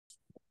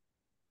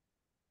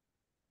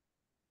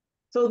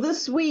So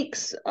this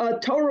week's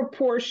Torah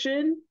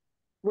portion,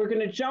 we're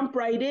going to jump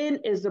right in,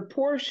 is the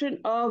portion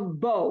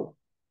of Bo.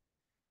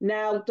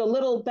 Now, the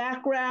little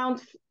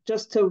background,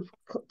 just to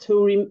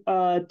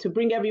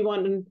bring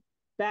everyone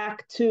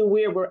back to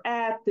where we're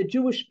at. The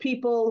Jewish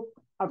people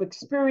are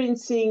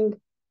experiencing,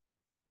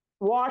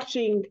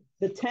 watching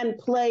the 10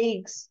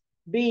 plagues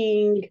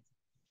being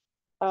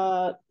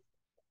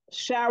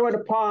showered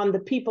upon the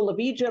people of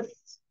Egypt,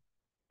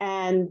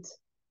 and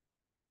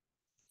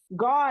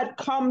God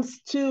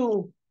comes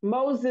to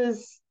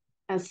Moses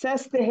and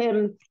says to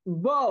him,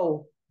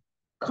 Bo,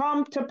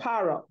 come to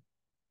Paro.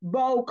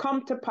 Bo,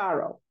 come to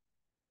Paro.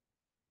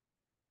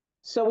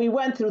 So we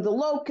went through the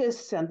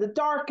locusts and the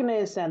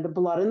darkness and the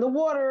blood in the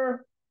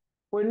water.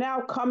 We're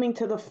now coming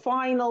to the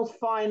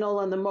final,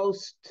 and the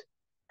most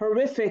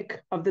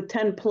horrific of the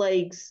 10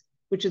 plagues,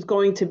 which is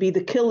going to be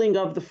the killing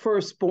of the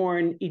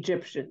firstborn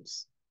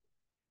Egyptians.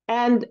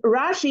 And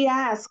Rashi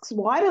asks,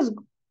 why does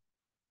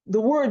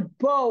the word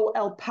Bo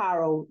el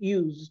Paro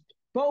used?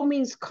 Bo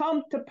means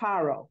come to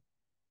Paro.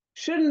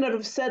 Shouldn't it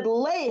have said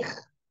Lech,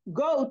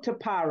 go to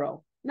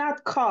Paro,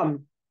 not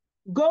come,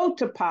 go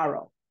to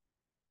Paro,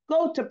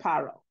 go to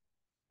Paro.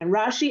 And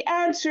Rashi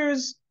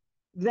answers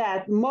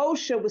that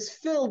Moshe was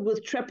filled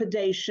with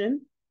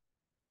trepidation,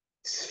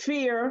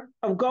 fear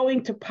of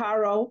going to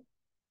Paro,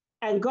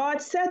 and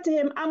God said to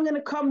him, I'm going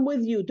to come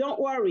with you, don't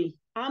worry,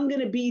 I'm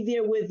going to be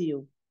there with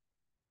you.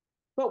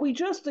 But we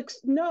just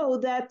know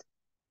that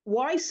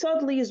why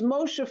suddenly is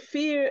Moshe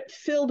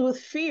filled with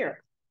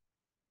fear?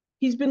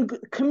 He's been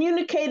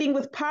communicating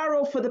with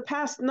Paro for the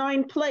past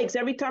 9 plagues.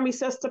 Every time he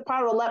says to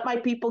Paro, let my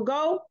people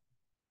go,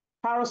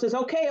 Paro says,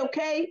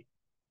 okay.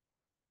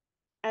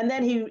 And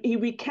then he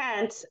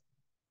recants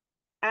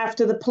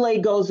after the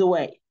plague goes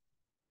away.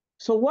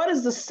 So what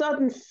is the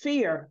sudden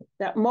fear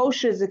that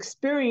Moshe is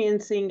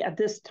experiencing at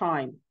this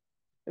time?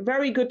 A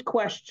very good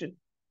question.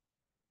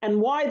 And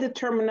why the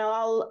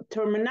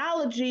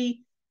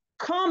terminology,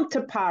 come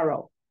to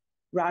Paro?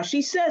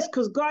 Rashi says,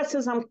 because God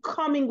says, I'm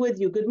coming with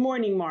you. Good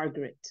morning,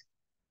 Margaret.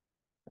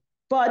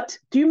 But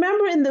do you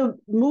remember in the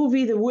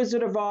movie, The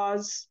Wizard of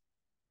Oz?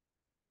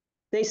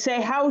 They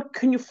say, how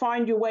can you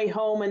find your way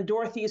home? And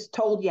Dorothy is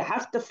told, you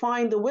have to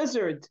find the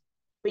wizard,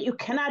 but you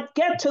cannot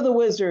get to the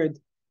wizard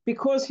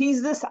because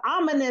he's this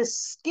ominous,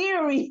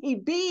 scary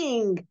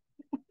being.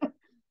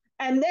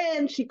 And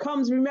then she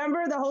comes,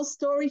 remember the whole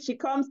story? She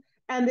comes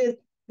and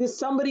there's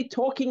somebody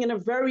talking in a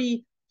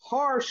very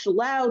harsh,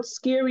 loud,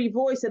 scary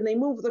voice, and they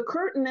move the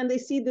curtain and they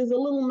see there's a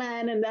little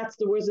man, and that's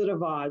the Wizard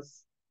of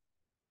Oz.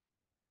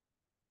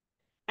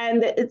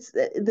 And it's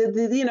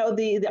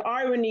the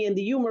irony and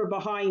the humor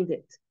behind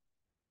it,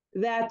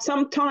 that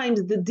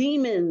sometimes the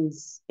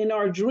demons in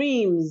our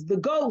dreams, the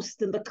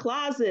ghost in the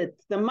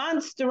closet, the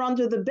monster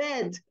under the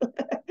bed,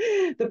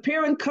 the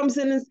parent comes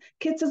in and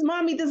kid says,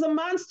 Mommy, there's a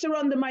monster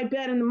under my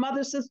bed. And the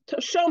mother says,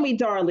 show me,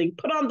 darling.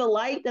 Put on the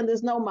light and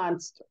there's no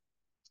monster.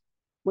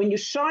 When you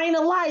shine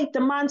a light, the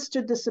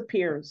monster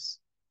disappears.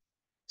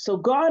 So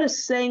God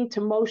is saying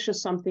to Moshe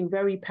something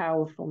very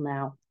powerful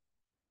now.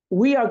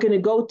 We are going to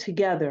go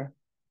together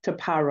to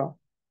Paro.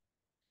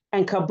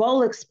 And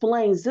Kabbalah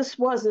explains this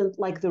wasn't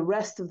like the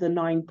rest of the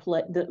 9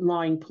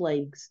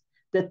 plagues.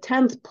 The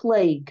 10th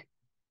plague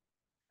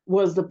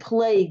was the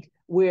plague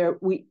where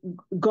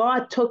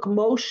God took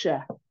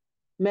Moshe,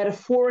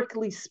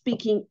 metaphorically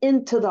speaking,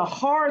 into the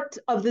heart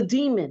of the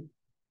demon,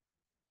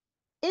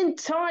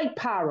 inside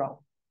Paro,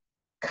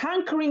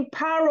 conquering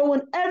Paro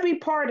in every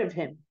part of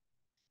him.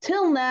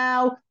 Till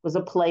now was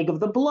a plague of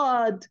the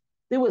blood.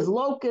 There was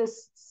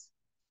locusts.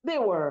 There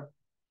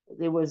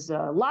was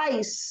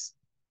lice.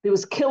 There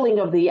was killing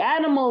of the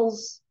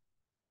animals,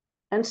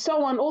 and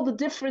so on, all the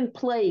different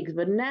plagues.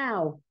 But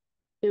now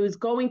it was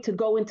going to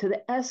go into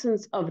the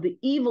essence of the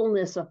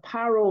evilness of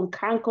Paro and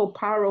conquer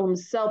Paro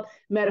himself.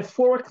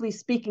 Metaphorically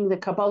speaking, the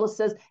Kabbalah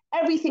says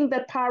everything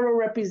that Paro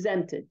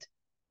represented,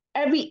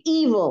 every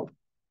evil,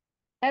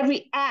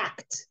 every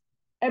act,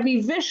 every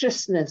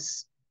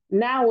viciousness,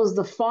 now was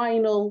the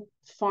final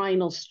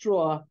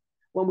straw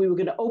when we were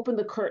going to open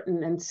the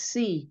curtain and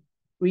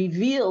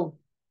reveal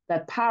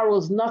that Paro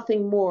is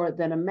nothing more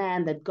than a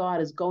man that God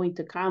is going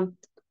to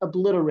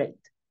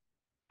obliterate.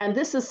 And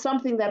this is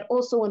something that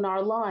also in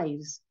our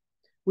lives,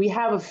 we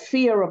have a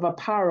fear of a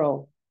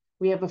Paro.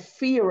 We have a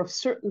fear of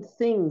certain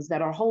things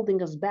that are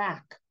holding us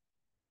back.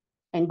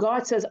 And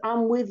God says,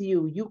 I'm with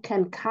you. You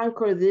can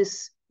conquer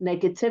this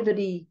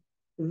negativity,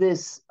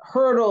 this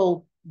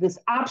hurdle, this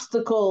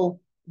obstacle,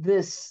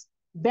 this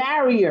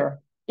barrier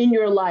in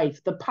your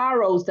life, the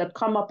Paros that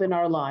come up in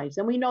our lives.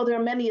 And we know there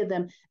are many of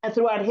them. And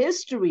throughout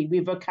history,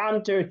 we've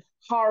encountered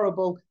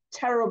horrible,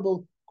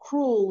 terrible,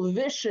 cruel,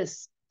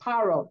 vicious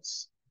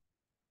Paros.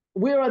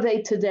 Where are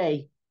they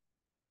today?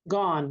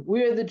 Gone.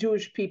 Where are the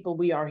Jewish people?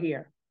 We are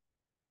here.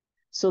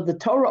 So the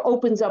Torah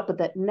opens up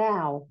that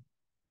now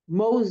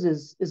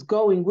Moses is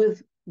going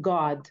with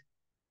God.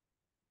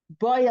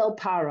 Baal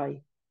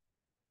Parai.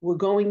 We're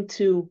going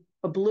to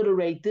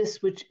obliterate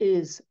this which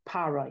is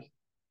Parai.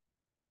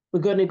 We're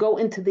going to go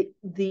into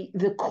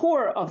the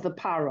core of the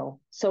Paro,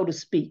 so to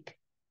speak.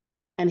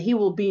 and he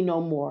will be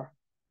no more.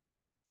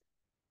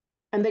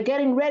 And they're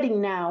getting ready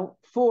now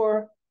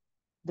for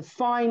the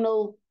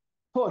final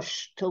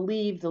push to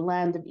leave the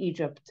land of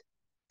Egypt,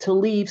 to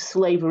leave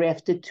slavery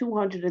after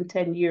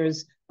 210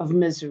 years of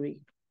misery.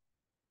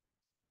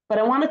 But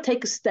I want to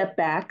take a step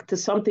back to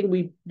something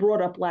we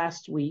brought up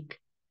last week,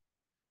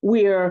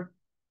 where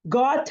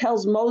God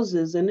tells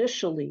Moses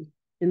initially,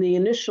 in the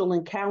initial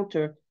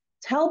encounter,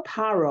 tell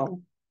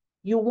Paro,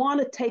 you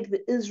want to take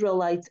the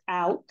Israelites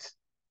out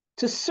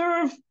to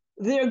serve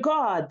their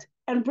God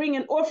and bring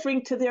an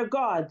offering to their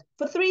God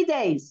for 3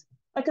 days,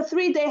 like a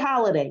 3-day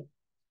holiday.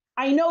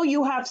 I know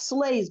you have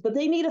slaves, but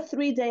they need a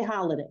 3-day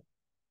holiday.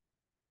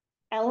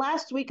 And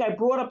last week I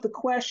brought up the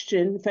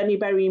question, if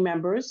anybody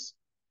remembers,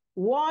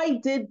 why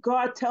did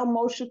God tell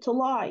Moshe to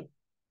lie?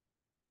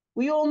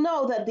 We all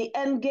know that the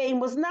end game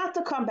was not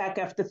to come back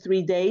after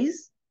 3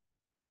 days.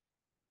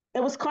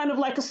 It was kind of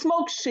like a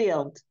smoke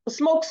shield, a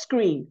smoke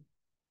screen.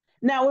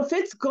 Now, if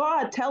it's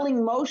God telling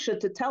Moshe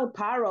to tell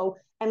Paro,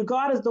 and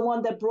God is the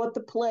one that brought the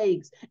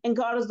plagues, and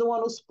God is the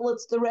one who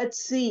splits the Red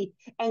Sea,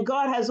 and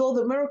God has all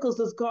the miracles,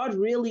 does God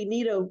really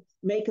need to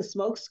make a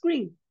smoke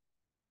screen?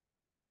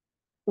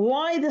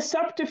 Why the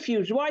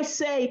subterfuge? Why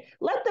say,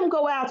 let them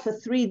go out for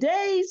 3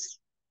 days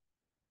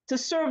to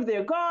serve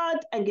their God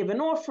and give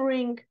an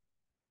offering?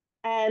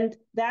 And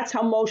that's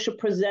how Moshe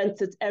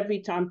presents it every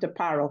time to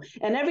Paro.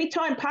 And every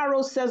time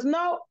Paro says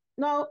no,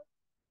 no,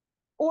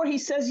 or he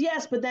says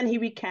yes, but then he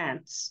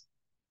recants.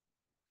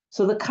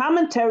 So the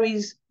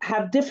commentaries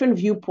have different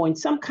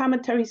viewpoints. Some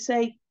commentaries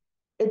say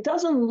it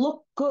doesn't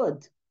look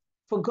good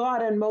for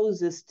God and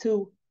Moses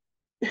to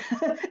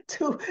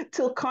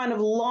to kind of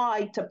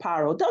lie to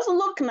Paro. It doesn't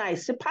look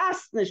nice. It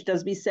passt nicht,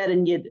 as we said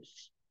in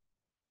Yiddish.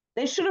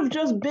 They should have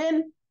just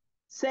been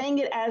saying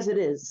it as it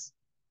is.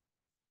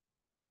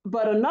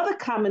 But another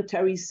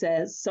commentary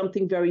says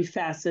something very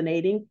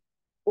fascinating,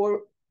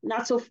 or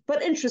not so,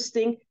 but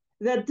interesting,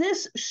 that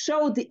this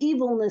showed the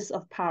evilness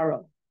of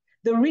Paro.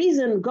 The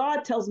reason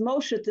God tells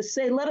Moshe to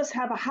say, let us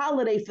have a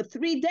holiday for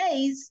 3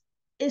 days,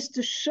 is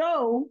to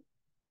show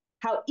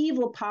how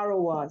evil Paro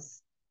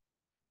was.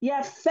 You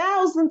have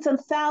thousands and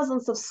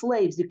thousands of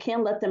slaves. You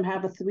can't let them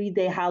have a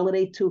 3-day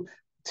holiday to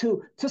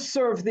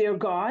serve their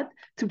God,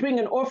 to bring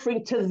an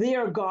offering to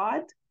their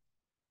God.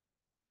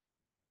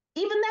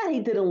 Even that he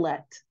didn't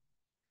let.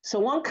 So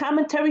one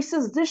commentary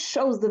says this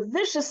shows the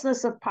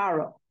viciousness of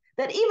Paro,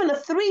 that even a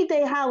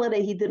 3-day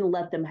holiday he didn't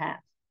let them have.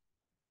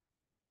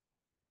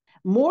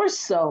 More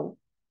so,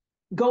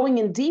 going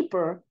in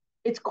deeper,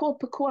 it's called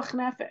pekuach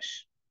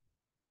nefesh.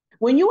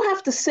 When you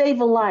have to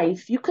save a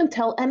life, you can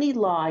tell any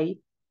lie,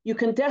 you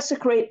can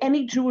desecrate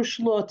any Jewish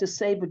law to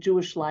save a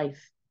Jewish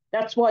life.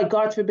 That's why,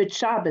 God forbid,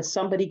 Shabbos,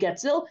 somebody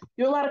gets ill,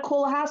 you're allowed to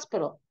call a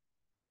hospital.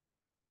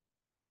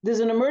 There's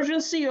an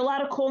emergency, you're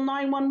allowed to call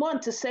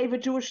 911 to save a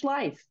Jewish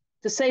life,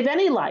 to save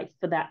any life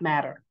for that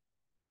matter.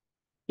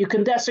 You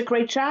can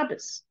desecrate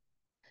Shabbos.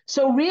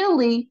 So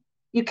really,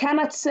 you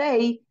cannot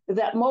say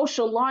that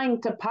Moshe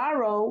lying to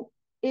Paro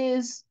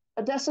is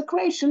a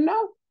desecration.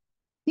 No,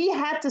 he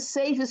had to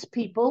save his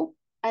people,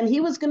 and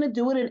he was going to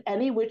do it in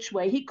any which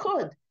way he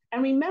could.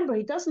 And remember,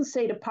 he doesn't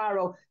say to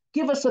Paro,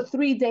 give us a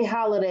 3-day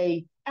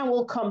holiday and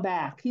we'll come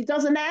back. He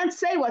doesn't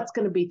say what's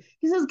going to be.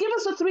 He says, give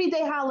us a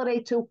 3-day holiday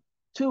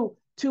to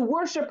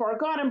worship our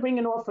God and bring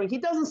an offering. He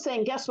doesn't say,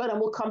 and guess what, and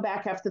we'll come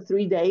back after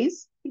 3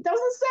 days. He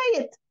doesn't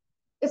say it.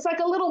 It's like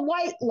a little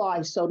white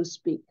lie, so to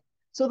speak.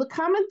 So the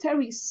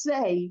commentaries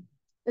say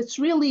it's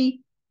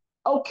really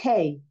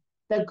okay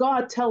that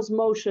God tells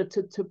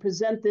Moshe to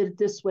present it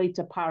this way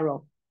to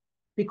Paro,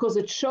 because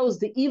it shows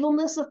the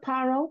evilness of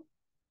Paro,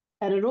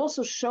 and it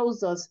also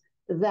shows us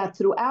that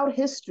throughout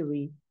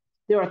history,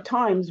 there are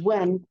times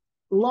when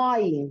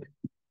lying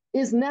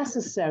is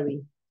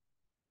necessary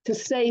to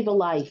save a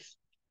life.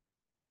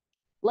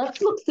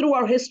 Let's look through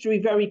our history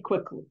very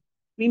quickly.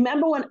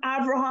 Remember when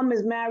Abraham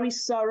is married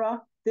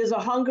Sarah, there's a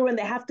hunger and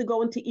they have to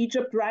go into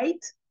Egypt,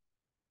 right?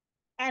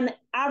 And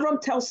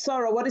Avram tells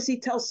Sarah, what does he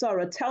tell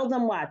Sarah? Tell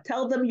them what?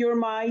 Tell them you're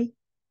my,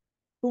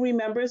 who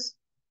remembers?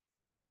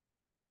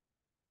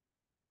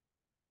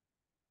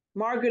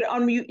 Margaret,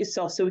 unmute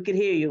yourself so we can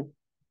hear you.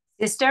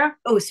 Sister?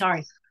 Oh,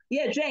 sorry.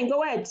 Yeah, Jane,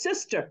 go ahead.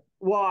 Sister.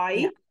 Why?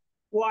 Yeah.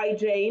 Why,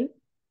 Jane?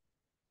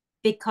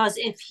 Because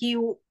if he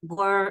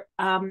were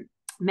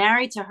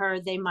married to her,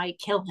 they might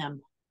kill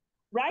him.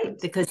 Right.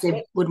 Because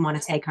they wouldn't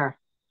want to take her.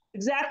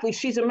 Exactly.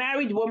 She's a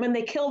married woman.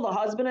 They kill the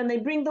husband and they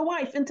bring the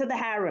wife into the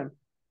harem.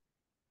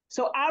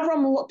 So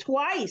Avram,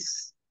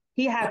 twice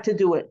he had to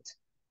do it.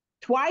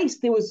 Twice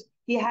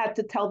he had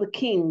to tell the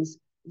kings,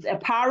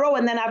 Paro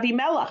and then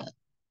Avimelech,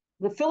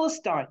 the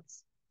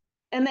Philistines.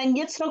 And then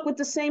Yitzchak with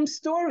the same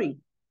story.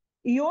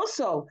 He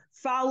also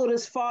followed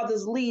his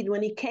father's lead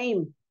when he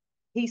came.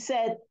 He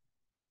said,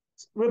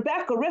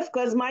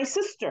 Rivka is my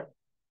sister.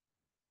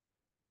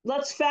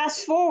 Let's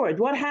fast forward.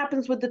 What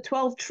happens with the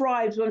 12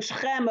 tribes when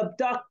Shechem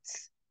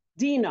abducts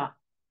Dinah?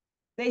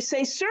 They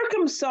say,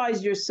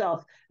 circumcise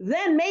yourself.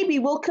 Then maybe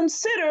we'll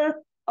consider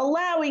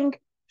allowing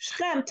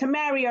Shechem to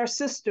marry our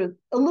sister,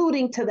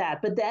 alluding to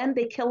that. But then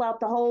they kill out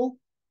the whole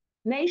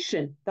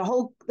nation, the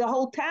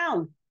whole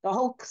town, the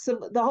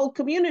whole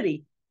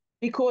community,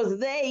 because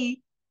they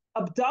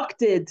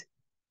abducted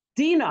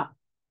Dinah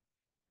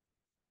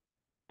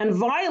and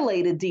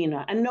violated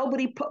Dinah, and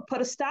nobody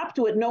put a stop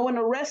to it. No one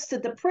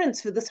arrested the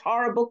prince for this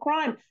horrible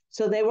crime.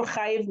 So they were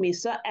Chayiv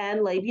Misa,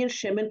 and Levi and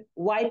Shimon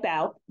wipe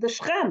out the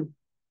Shechem,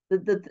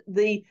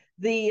 the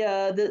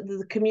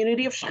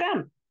community of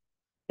Shechem.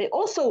 They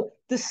also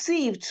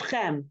deceived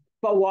Shechem,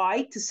 but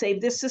why? To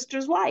save their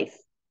sister's life.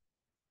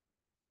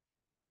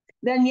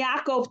 Then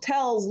Yaakov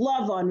tells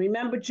Lavan,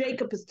 remember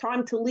Jacob, it's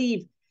time to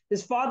leave.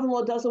 His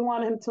father-in-law doesn't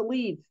want him to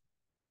leave,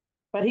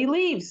 but he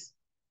leaves.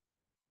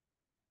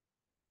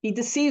 He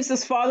deceives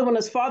his father. When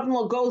his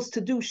father-in-law goes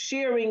to do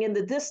shearing in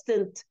the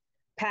distant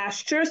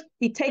pastures,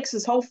 he takes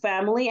his whole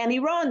family and he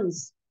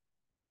runs.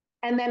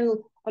 And then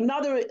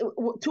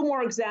two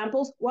more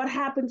examples. What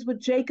happens with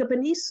Jacob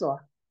and Esau?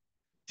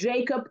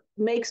 Jacob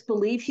makes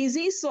believe he's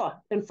Esau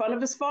in front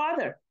of his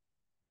father.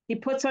 He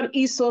puts on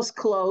Esau's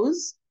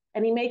clothes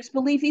and he makes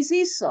believe he's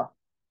Esau.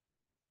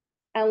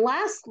 And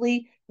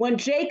lastly, when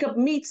Jacob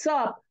meets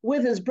up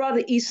with his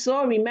brother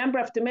Esau, remember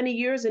after many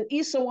years, and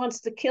Esau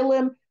wants to kill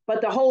him,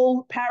 but the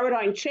whole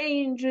paradigm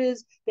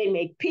changes. They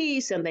make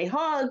peace and they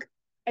hug.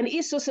 And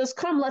Esau says,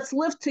 come, let's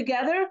live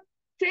together.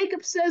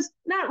 Jacob says,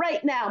 not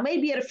right now,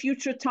 maybe at a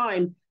future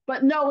time,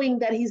 but knowing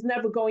that he's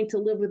never going to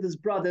live with his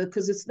brother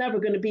because it's never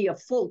going to be a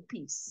full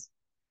peace.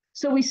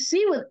 So we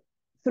see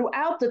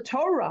throughout the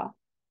Torah,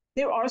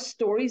 there are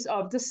stories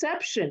of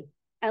deception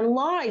and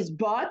lies,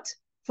 but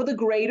for the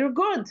greater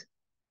good,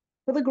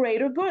 for the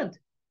greater good.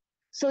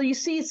 So you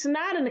see, it's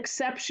not an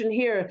exception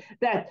here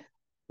that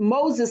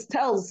Moses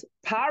tells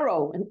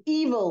Paro, an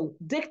evil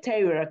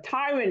dictator, a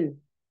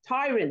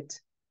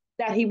tyrant,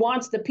 that he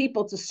wants the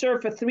people to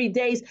serve for 3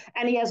 days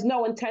and he has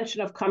no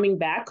intention of coming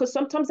back, because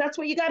sometimes that's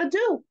what you got to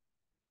do.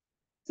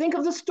 Think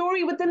of the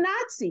story with the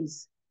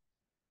Nazis.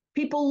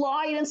 People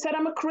lied and said,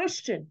 I'm a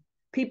Christian.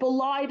 People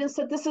lied and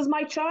said, this is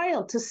my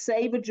child, to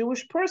save a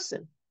Jewish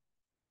person.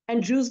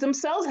 And Jews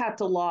themselves had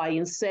to lie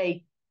and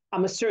say,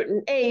 I'm a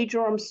certain age,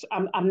 or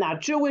I'm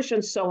not Jewish,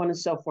 and so on and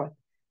so forth.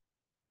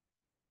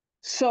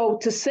 So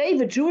to save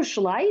a Jewish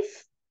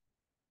life,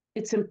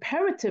 it's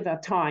imperative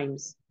at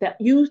times that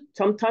you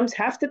sometimes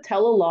have to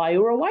tell a lie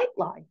or a white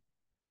lie.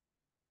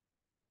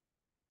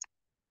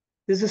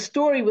 There's a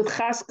story with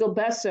Chaskel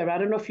Besser. I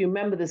don't know if you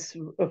remember this,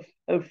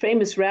 a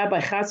famous rabbi,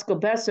 Chaskel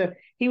Besser.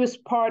 He was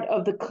part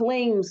of the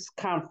claims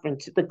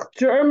conference. The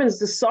Germans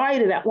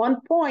decided at one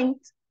point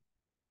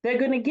they're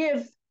going to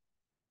give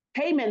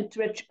payment,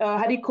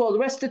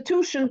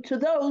 restitution to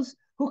those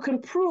who can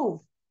prove.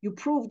 You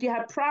proved you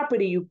had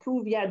property, you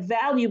proved you had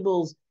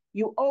valuables,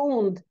 you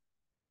owned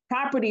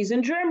properties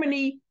in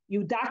Germany,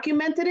 you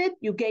documented it,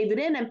 you gave it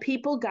in, and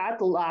people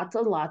got lots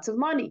and lots of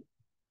money.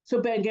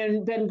 So Ben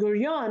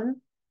Gurion,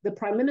 the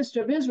prime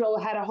minister of Israel,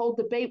 had a whole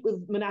debate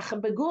with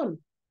Menachem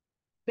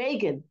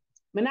Begin.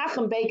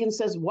 Menachem Begin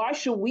says, why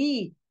should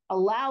we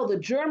allow the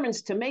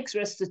Germans to make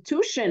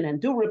restitution and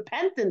do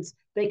repentance?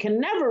 They can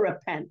never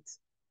repent.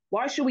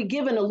 Why should we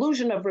give an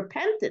illusion of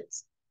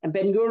repentance? And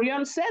Ben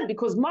Gurion said,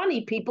 because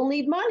money, people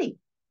need money.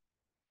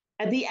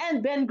 At the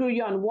end, Ben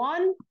Gurion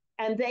won,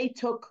 and they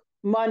took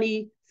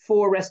money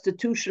for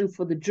restitution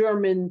for the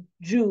German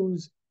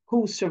Jews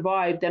who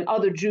survived and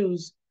other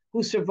Jews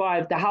who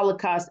survived the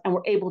Holocaust and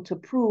were able to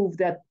prove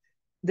that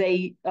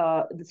they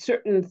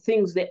certain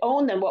things they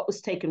owned and what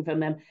was taken from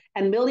them.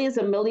 And millions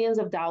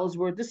of dollars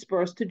were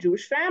dispersed to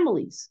Jewish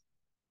families.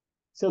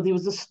 So there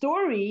was a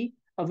story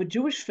of a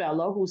Jewish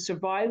fellow who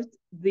survived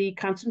the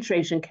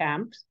concentration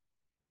camps,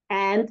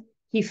 and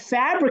he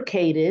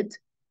fabricated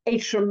a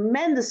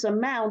tremendous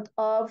amount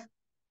of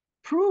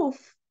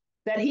proof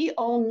that he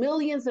owned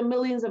millions and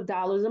millions of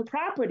dollars in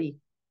property.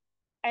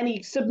 And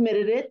he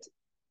submitted it,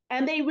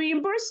 and they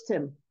reimbursed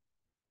him.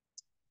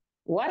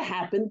 What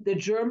happened? The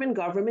German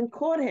government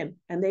caught him,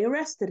 and they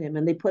arrested him,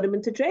 and they put him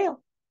into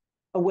jail,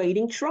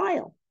 awaiting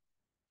trial.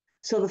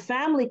 So the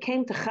family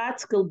came to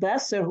Chatzkel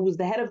Besser, who was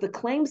the head of the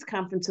claims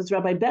conference, says,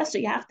 Rabbi Besser,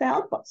 you have to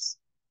help us.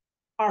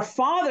 Our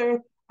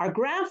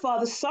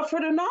grandfather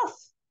suffered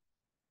enough.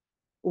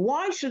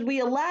 Why should we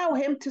allow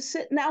him to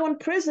sit now in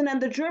prison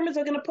and the Germans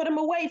are going to put him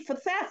away for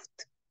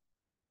theft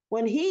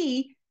when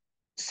he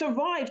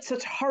survived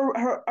such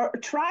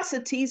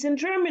atrocities in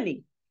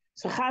Germany?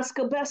 So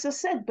Chatzkel Besser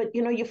said, but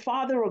your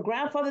father or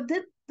grandfather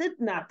did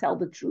not tell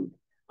the truth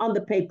on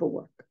the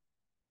paperwork.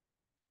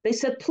 They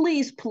said,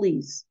 please,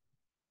 please.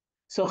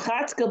 So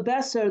Chatzkel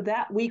Besser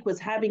that week was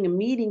having a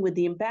meeting with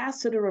the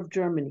ambassador of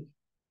Germany.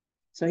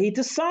 So he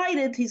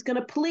decided he's going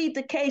to plead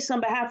the case on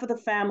behalf of the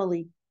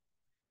family.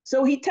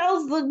 So he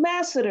tells the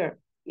ambassador,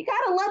 you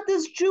got to let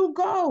this Jew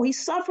go. He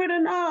suffered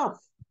enough.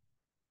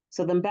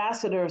 So the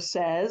ambassador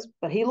says,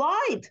 but he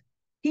lied.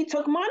 He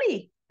took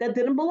money that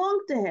didn't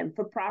belong to him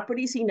for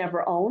properties he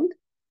never owned.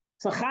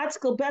 So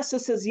Chatzkel Besser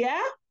says,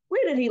 yeah?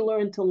 Where did he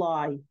learn to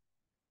lie?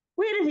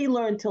 Where did he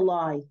learn to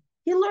lie?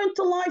 He learned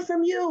to lie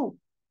from you.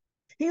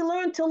 He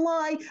learned to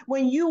lie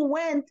when you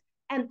went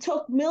and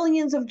took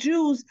millions of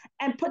Jews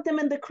and put them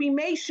in the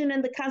cremation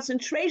and the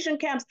concentration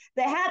camps.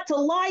 They had to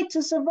lie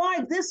to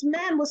survive. This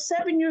man was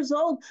 7 years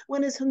old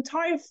when his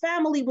entire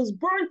family was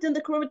burnt in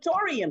the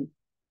crematorium.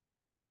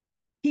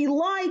 He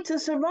lied to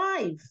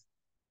survive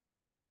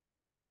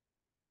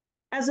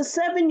as a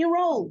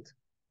 7-year-old.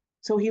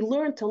 So he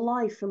learned to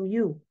lie from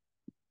you.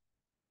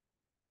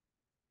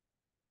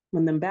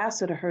 When the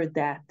ambassador heard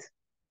that,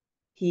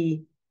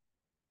 he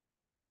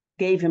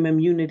gave him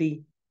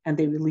immunity and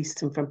they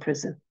released him from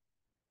prison.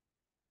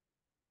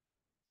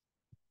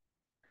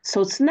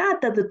 So it's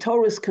not that the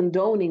Torah is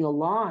condoning a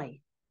lie,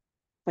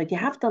 but you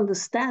have to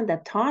understand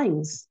at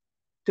times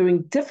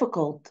during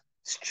difficult,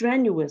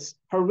 strenuous,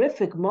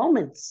 horrific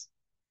moments,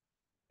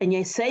 and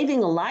you're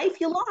saving a life,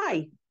 you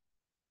lie.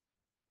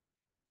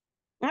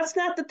 That's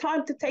not the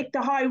time to take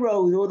the high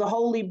road or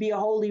be a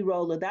holy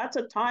roller. That's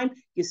a time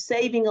you're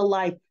saving a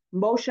life.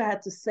 Moshe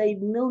had to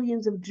save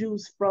millions of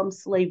Jews from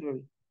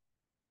slavery.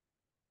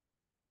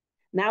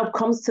 Now it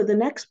comes to the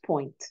next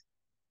point.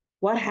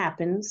 What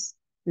happens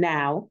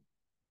now,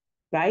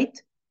 right?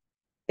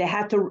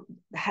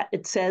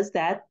 It says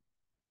that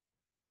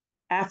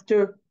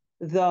after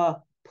the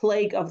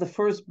plague of the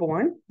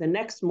firstborn, the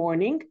next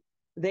morning,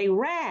 they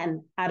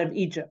ran out of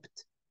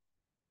Egypt.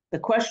 The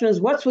question is,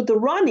 what's with the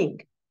running?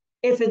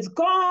 If it's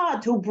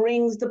God who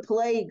brings the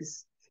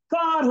plagues,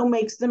 God who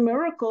makes the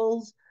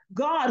miracles,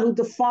 God who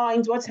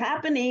defines what's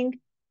happening,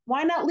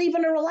 why not leave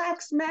in a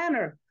relaxed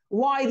manner?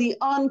 Why the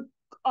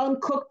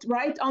uncooked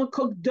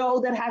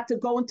dough that had to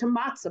go into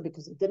matzah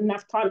because it didn't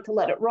have time to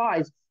let it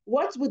rise?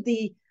 What's with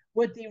the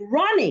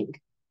running,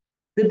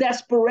 the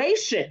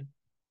desperation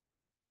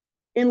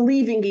in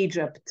leaving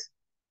Egypt?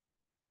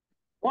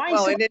 Why?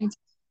 Well, didn't.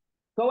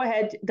 Go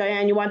ahead,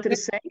 Diane, you wanted to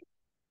say?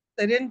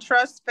 They didn't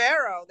trust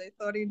Pharaoh. They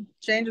thought he'd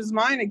change his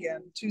mind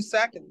again in 2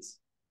 seconds.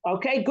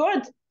 Okay,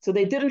 good. So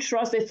they didn't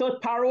trust. They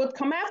thought Pharaoh would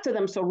come after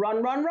them. So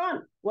run, run,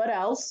 run. What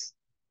else?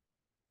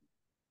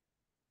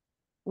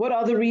 What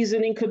other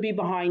reasoning could be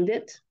behind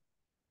it?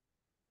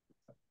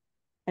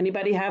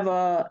 Anybody have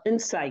an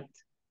insight?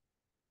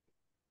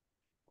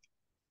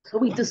 So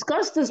we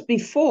discussed this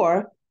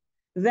before,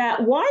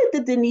 that why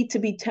did there need to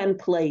be 10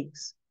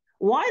 plagues?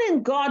 Why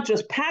didn't God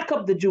just pack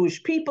up the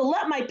Jewish people,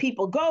 let my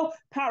people go?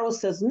 Pharaoh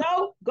says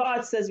no.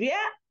 God says,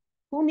 yeah,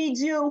 who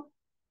needs you?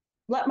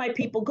 Let my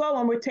people go,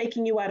 and we're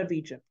taking you out of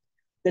Egypt.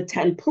 The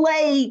 10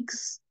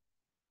 plagues,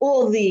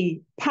 all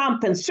the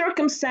pomp and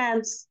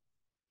circumstance.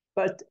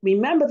 But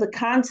remember the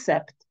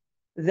concept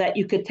that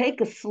you could take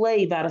a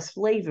slave out of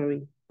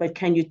slavery, but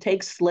can you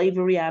take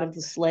slavery out of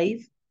the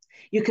slave?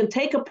 You can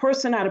take a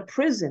person out of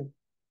prison,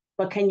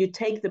 but can you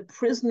take the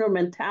prisoner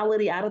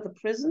mentality out of the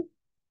prison?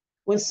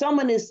 When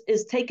someone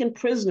is taken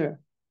prisoner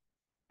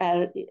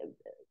in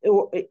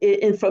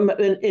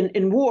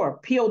war,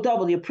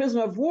 POW,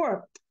 prisoner of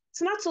war,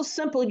 it's not so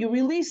simple. You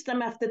release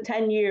them after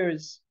 10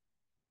 years.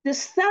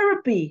 This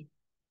therapy,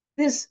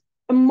 this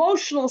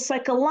emotional,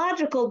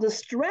 psychological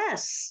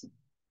distress.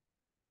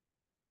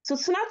 So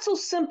it's not so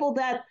simple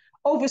that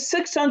over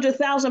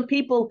 600,000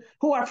 people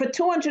who are for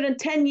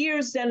 210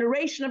 years,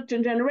 generation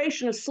after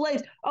generation of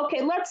slaves,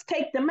 okay, let's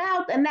take them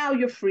out and now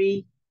you're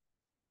free.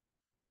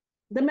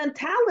 The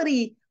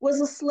mentality was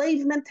a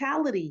slave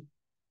mentality,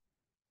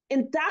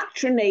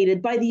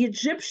 indoctrinated by the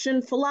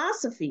Egyptian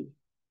philosophy.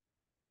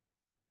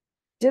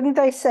 Didn't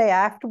they say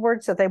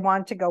afterwards that they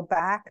wanted to go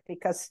back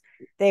because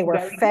they were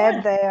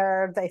fed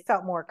there, they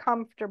felt more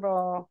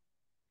comfortable?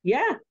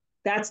 Yeah,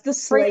 that's the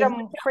slave.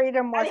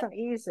 Freedom wasn't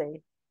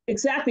easy.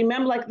 Exactly.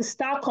 Remember, like the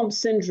Stockholm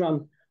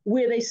syndrome,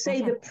 where they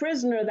say the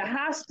prisoner, the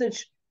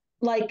hostage,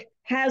 like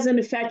has an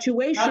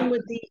infatuation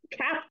with the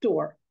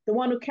captor, the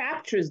one who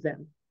captures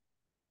them.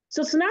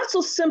 So it's not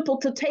so simple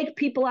to take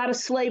people out of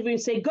slavery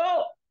and say,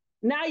 go,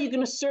 now you're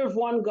going to serve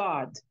one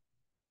God.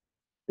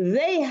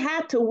 They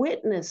had to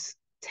witness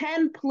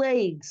 10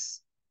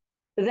 plagues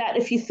that,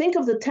 if you think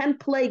of the 10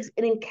 plagues,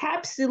 it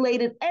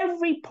encapsulated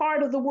every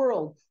part of the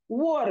world: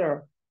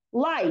 water,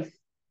 life,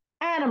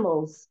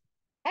 animals,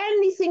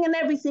 anything and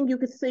everything you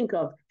could think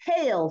of,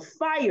 hail,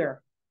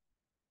 fire.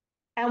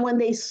 And when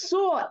they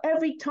saw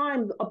every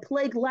time a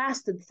plague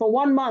lasted for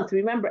 1 month,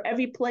 remember,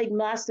 every plague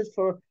lasted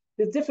for,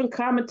 there's different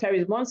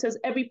commentaries. One says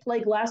every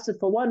plague lasted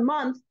for 1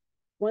 month.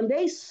 When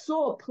they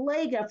saw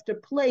plague after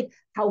plague,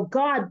 how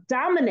God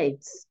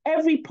dominates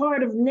every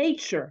part of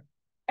nature,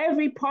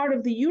 every part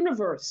of the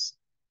universe,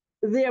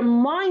 their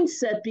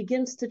mindset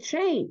begins to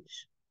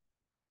change.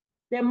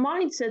 Their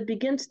mindset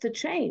begins to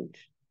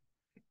change.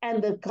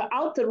 And the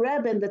Alter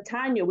Rebbe and the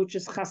Tanya, which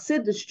is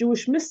Hasidic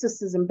Jewish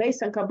mysticism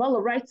based on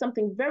Kabbalah, writes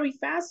something very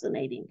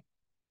fascinating.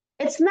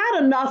 It's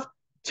not enough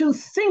to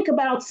think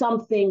about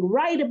something,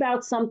 write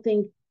about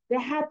something. They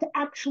had to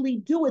actually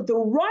do it. The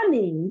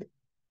running,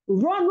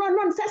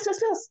 run,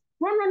 fast,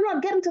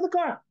 run, get into the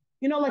car.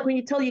 You know, like when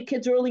you tell your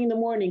kids early in the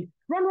morning,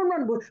 run,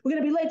 we're going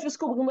to be late for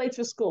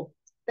school.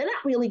 They're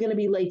not really going to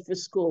be late for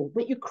school,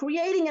 but you're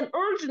creating an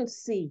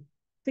urgency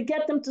to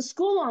get them to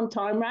school on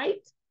time,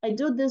 right? I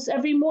do this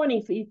every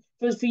morning for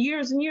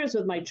years and years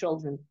with my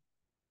children.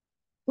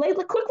 Quick,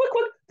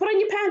 Put on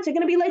your pants. You're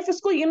going to be late for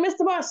school. You're going to miss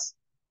the bus.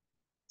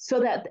 So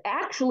that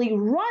actually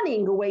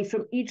running away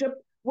from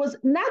Egypt was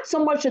not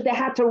so much that they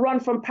had to run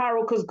from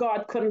Pharaoh because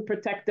God couldn't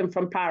protect them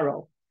from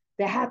Pharaoh.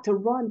 They had to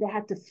run. They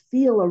had to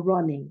feel a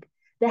running.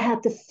 They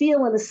had to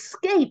feel an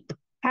escape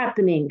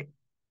happening.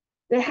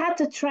 They had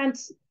to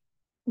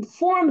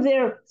transform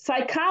their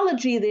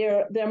psychology,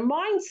 their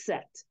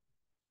mindset.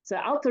 So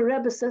Alter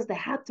Rebbe says they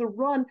had to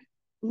run,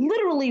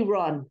 literally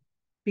run,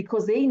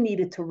 because they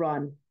needed to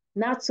run.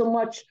 Not so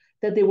much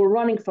that they were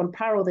running from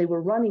Pharaoh, they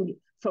were running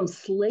from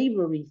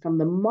slavery, from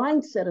the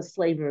mindset of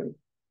slavery.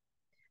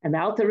 And the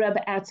Alter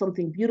Rebbe adds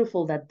something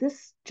beautiful, that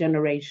this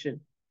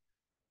generation,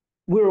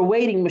 we're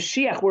awaiting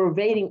Mashiach, we're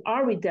awaiting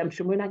our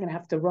redemption, we're not going to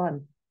have to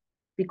run.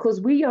 Because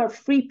we are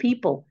free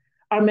people.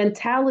 Our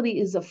mentality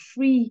is a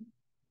free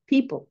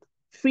people,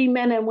 free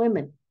men and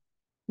women.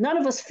 None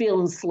of us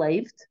feel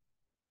enslaved.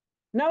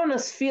 None of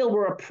us feel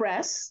we're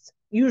oppressed,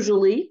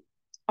 usually.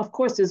 Of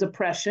course, there's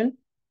oppression.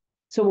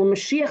 So when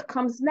Mashiach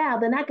comes now,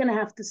 they're not going to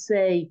have to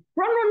say,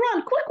 run, run,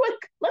 run, quick,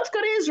 quick, let's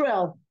go to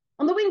Israel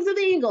on the wings of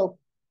the eagle.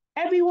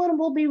 Everyone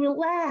will be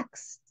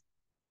relaxed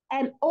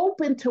and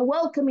open to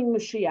welcoming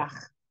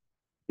Mashiach,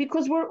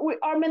 because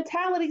our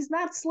mentality is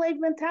not slave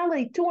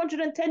mentality.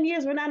 210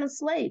 years, we're not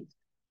enslaved.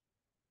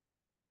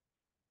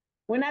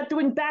 We're not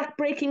doing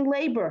back-breaking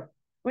labor.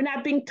 We're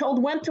not being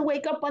told when to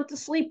wake up, when to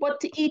sleep, what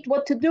to eat,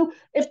 what to do,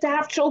 if to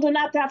have children,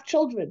 not to have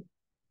children.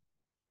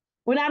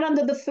 We're not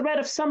under the threat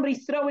of somebody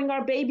throwing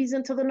our babies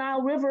into the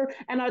Nile River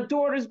and our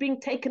daughters being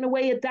taken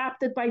away,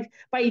 adopted by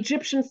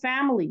Egyptian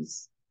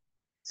families.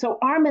 So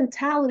our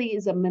mentality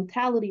is a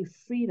mentality of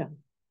freedom.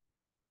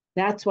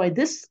 That's why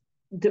this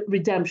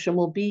redemption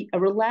will be a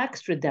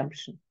relaxed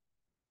redemption.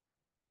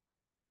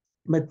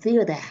 But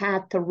there they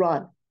had to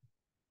run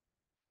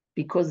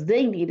because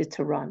they needed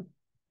to run.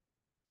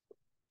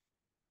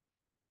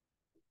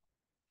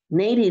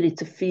 They needed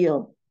to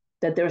feel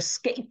that they're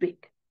escaping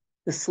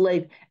the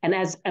slave. And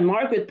as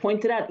Margaret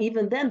pointed out,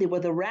 even then, there were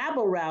the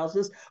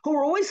rabble-rousers who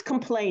were always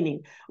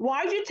complaining.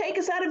 Why did you take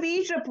us out of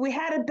Egypt? We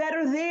had it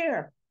better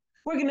there.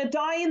 We're going to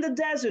die in the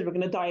desert. We're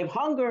going to die of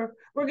hunger.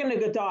 We're going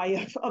to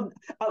die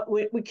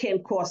we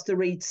can't cross the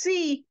Red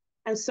Sea,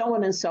 and so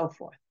on and so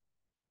forth.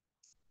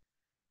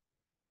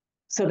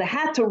 So they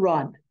had to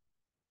run.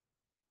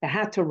 They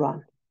had to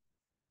run.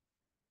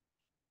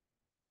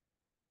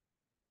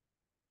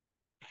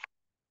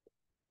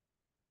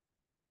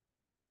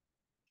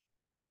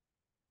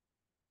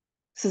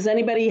 So does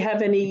anybody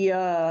have any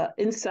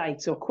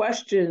insights or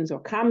questions or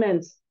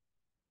comments?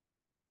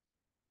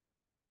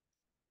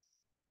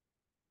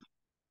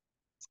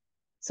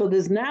 So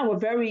there's now a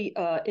very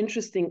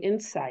interesting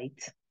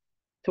insight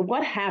to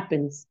what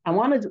happens. I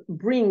want to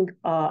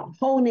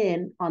hone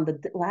in on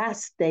the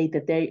last day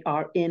that they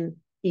are in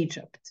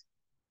Egypt.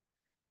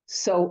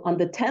 So on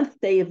the 10th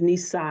day of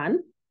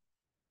Nisan,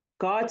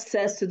 God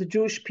says to the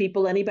Jewish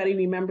people, anybody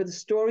remember the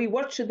story?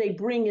 What should they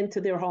bring into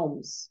their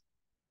homes?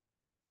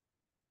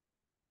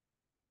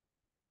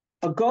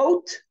 A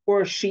goat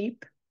or a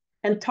sheep,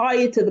 and tie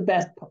it to the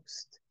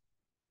bedpost.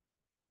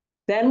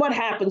 Then what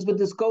happens with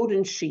this goat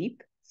and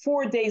sheep?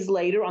 4 days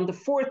later, on the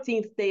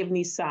 14th day of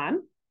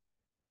Nisan,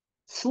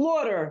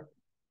 slaughter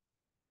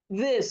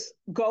this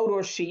goat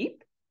or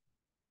sheep,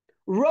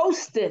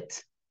 roast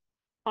it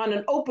on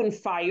an open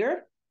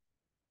fire,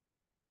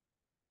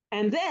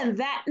 and then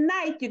that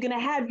night you're going to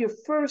have your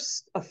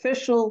first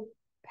official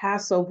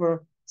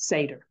Passover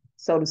Seder,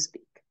 so to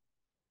speak,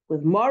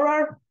 with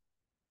maror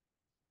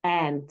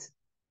and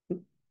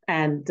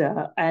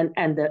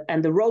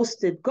the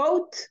roasted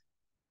goat.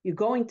 You're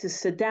going to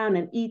sit down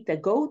and eat the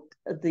goat,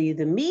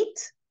 the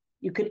meat.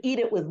 You could eat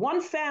it with one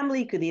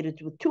family, you could eat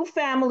it with two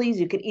families,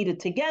 you could eat it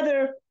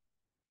together,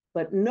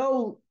 but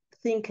no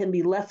thing can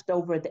be left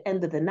over at the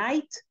end of the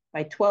night.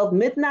 By 12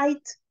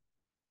 midnight,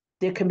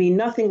 there can be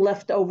nothing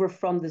left over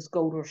from this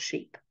goat or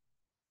sheep.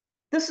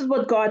 This is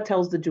what God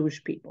tells the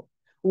Jewish people.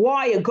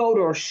 Why a goat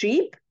or a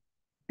sheep?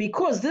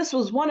 Because this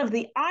was one of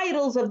the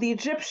idols of the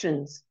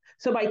Egyptians.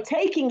 So by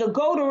taking a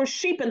goat or a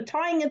sheep and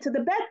tying it to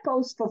the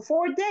bedpost for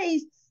 4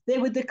 days, they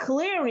were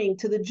declaring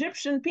to the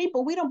Egyptian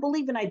people, we don't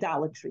believe in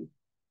idolatry.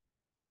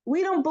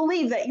 We don't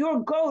believe that your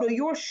goat or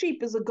your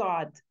sheep is a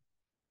god.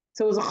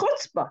 So it was a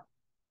chutzpah,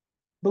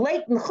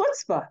 blatant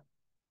chutzpah.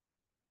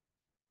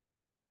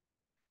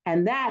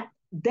 And that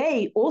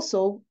day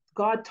also,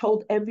 God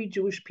told every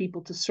Jewish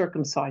people to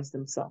circumcise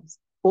themselves,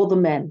 all the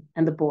men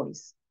and the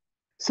boys.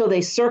 So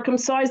they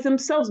circumcised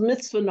themselves,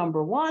 mitzvah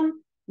number 1.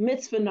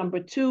 Mitzvah number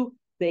 2,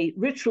 they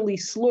ritually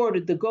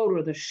slaughtered the goat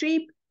or the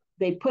sheep.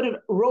 They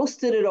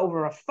roasted it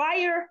over a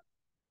fire,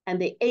 and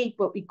they ate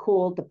what we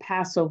call the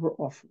Passover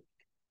offering.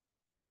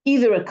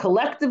 Either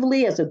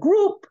collectively as a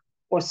group,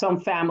 or some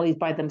families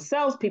by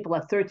themselves. People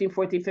have 13,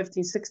 14,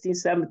 15, 16,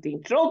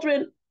 17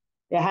 children.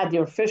 They had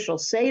their official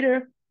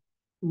Seder.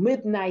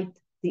 Midnight,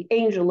 the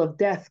angel of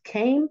death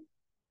came,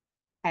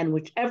 and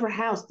whichever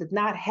house did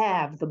not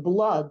have the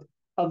blood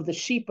of the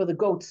sheep or the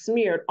goat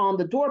smeared on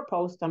the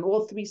doorpost, on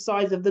all 3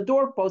 sides of the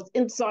doorpost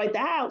inside the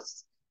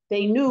house,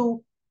 they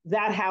knew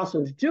that house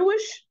was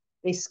Jewish,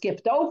 They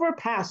skipped over,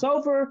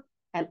 Passover,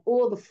 and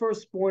all the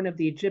firstborn of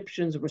the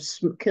Egyptians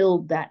were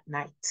killed that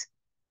night.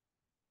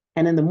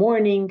 And in the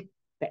morning,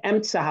 the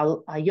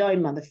Emtza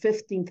Hayom, on the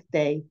 15th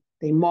day,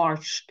 they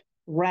marched,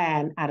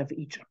 ran out of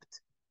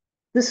Egypt.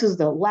 This is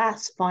the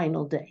last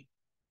final day.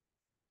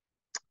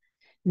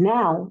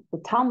 Now, the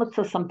Talmud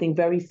says something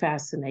very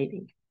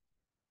fascinating.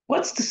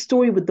 What's the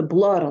story with the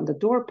blood on the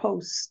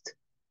doorpost?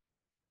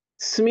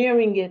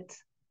 Smearing it.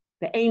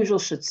 The angel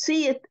should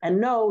see it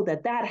and know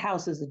that that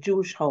house is a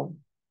Jewish home.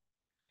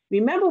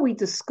 Remember, we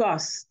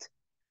discussed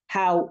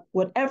how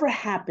whatever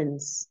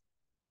happens,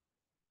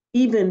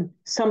 even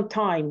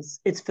sometimes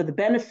it's for the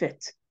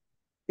benefit.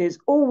 There's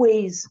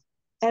always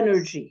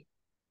energy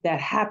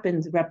that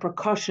happens,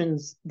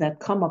 repercussions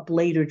that come up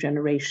later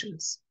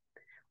generations.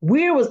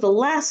 Where was the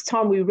last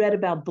time we read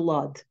about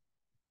blood?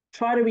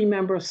 Try to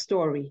remember a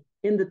story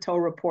in the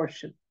Torah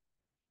portion.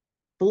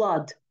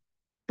 Blood.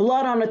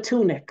 Blood on a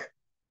tunic.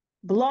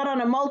 Blood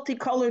on a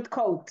multicolored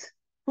coat.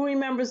 Who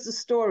remembers the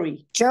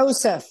story?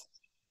 Joseph.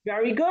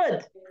 Very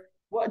good.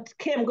 What,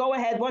 Kim, go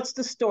ahead. What's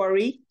the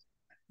story?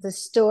 The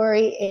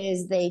story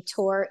is they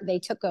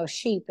took a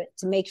sheep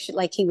to make sure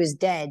like he was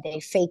dead. They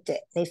faked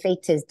it. They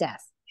faked his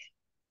death.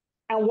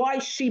 And why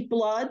sheep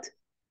blood?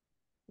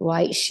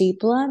 White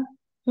sheep blood?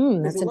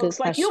 That's a good question. It looks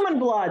like human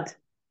blood.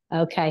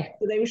 Okay.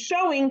 So they were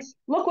showing,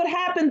 look what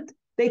happened.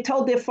 They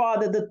told their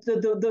father,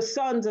 the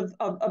sons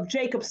of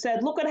Jacob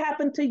said, look what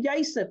happened to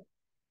Yosef.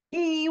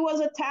 He was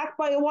attacked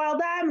by a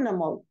wild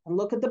animal. And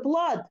look at the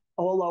blood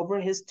all over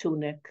his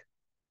tunic.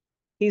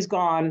 He's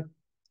gone,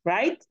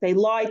 right? They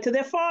lied to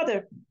their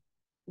father.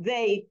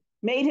 They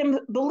made him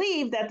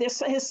believe that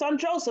his son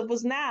Joseph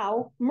was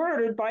now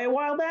murdered by a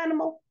wild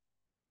animal.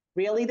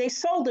 Really, they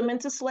sold him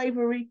into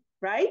slavery,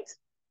 right?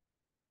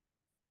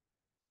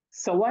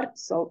 So what?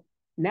 So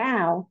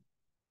now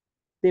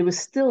there was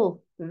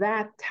still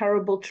that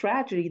terrible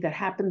tragedy that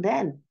happened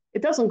then.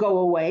 It doesn't go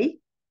away.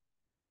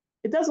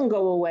 It doesn't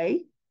go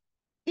away.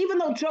 Even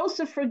though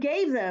Joseph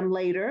forgave them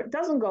later, it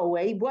doesn't go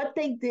away. What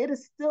they did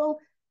is still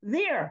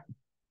there.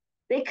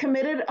 They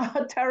committed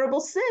a terrible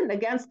sin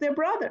against their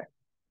brother.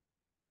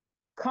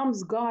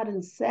 Comes God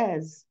and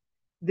says,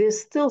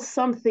 there's still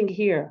something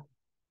here.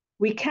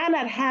 We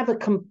cannot have a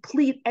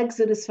complete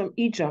exodus from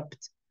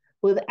Egypt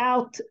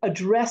without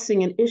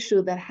addressing an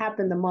issue that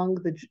happened among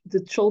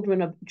the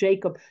children of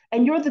Jacob.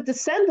 And you're the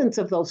descendants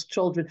of those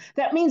children.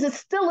 That means it's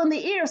still in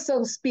the air, so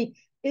to speak.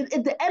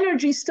 The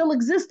energy still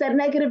exists, that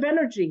negative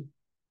energy.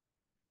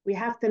 We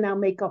have to now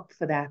make up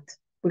for that.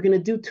 We're going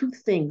to do two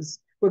things.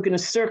 We're going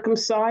to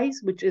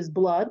circumcise, which is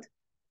blood,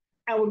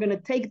 and we're going to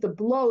take the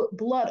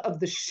blood of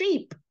the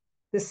sheep,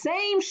 the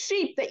same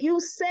sheep that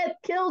you said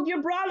killed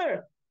your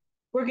brother.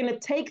 We're going to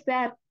take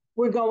that.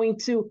 We're going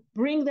to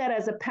bring that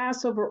as a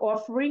Passover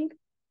offering,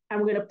 and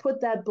we're going to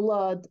put that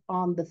blood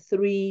on the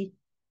three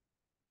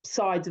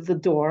sides of the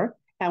door.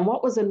 And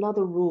what was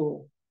another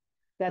rule?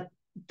 That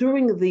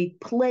during the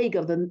plague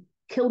of the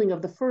killing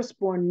of the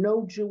firstborn,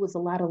 no Jew was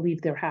allowed to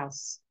leave their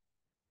house.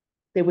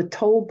 They were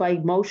told by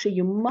Moshe,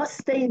 you must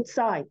stay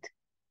inside.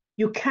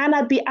 You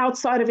cannot be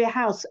outside of your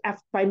house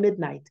by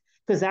midnight,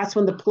 because that's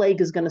when the plague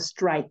is going to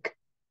strike.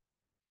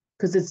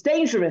 Because it's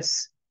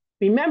dangerous.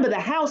 Remember, the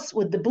house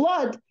with the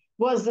blood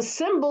was the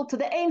symbol to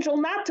the angel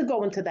not to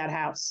go into that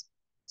house.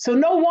 So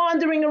no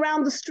wandering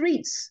around the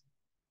streets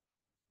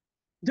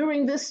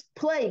during this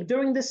plague,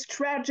 during this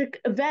tragic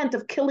event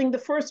of killing the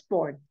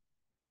firstborn.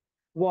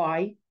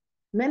 Why?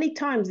 Many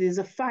times there's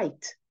a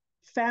fight,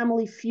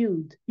 family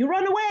feud. You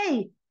run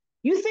away.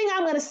 You think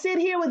I'm going to sit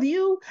here with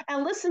you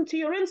and listen to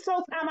your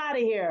insults? I'm out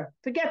of here.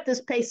 Forget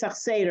this Pesach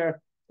Seder.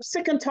 I'm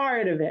sick and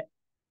tired of it.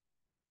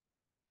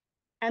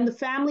 And the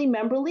family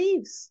member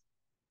leaves.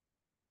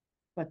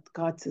 But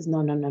God says,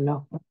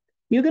 no.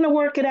 You're going to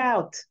work it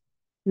out.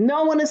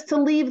 No one is to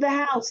leave the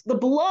house. The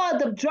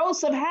blood of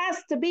Joseph has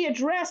to be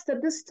addressed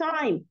at this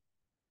time.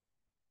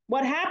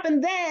 What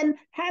happened then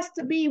has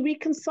to be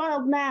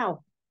reconciled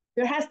now.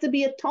 There has to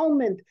be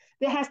atonement.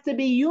 There has to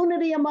be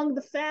unity among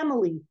the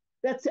family.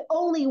 That's the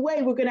only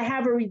way we're going to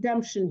have a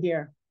redemption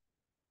here.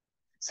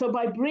 So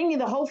by bringing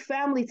the whole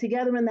family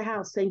together in the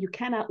house, saying you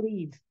cannot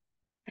leave,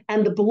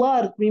 and the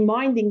blood,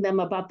 reminding them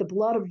about the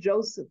blood of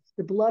Joseph,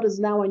 the blood is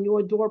now on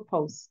your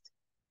doorpost.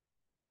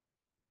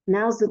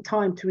 Now's the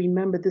time to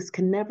remember this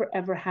can never,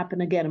 ever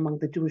happen again among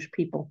the Jewish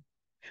people.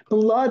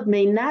 Blood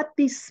may not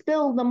be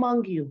spilled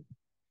among you.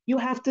 You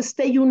have to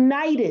stay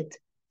united,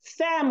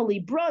 family,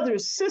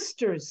 brothers,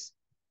 sisters,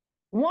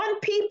 one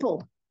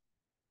people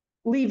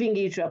leaving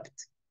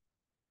Egypt.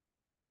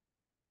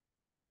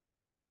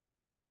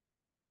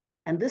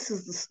 And this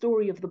is the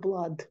story of the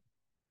blood,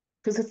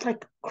 because it's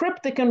like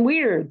cryptic and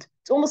weird.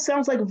 It almost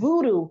sounds like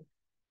voodoo.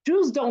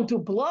 Jews don't do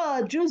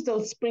blood. Jews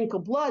don't sprinkle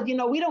blood. You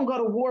know, we don't go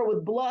to war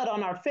with blood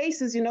on our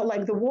faces, you know,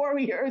 like the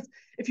warriors.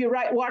 If you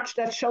watch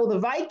that show, The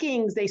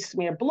Vikings, they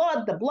smear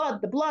blood, the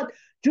blood.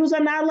 Jews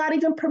are not allowed,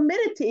 even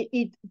permitted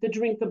to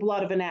drink the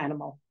blood of an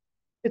animal.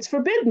 It's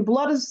forbidden.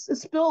 Blood is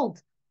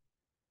spilled.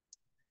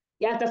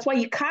 Yeah, that's why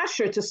you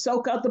kosher, to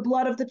soak out the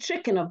blood of the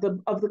chicken, of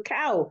the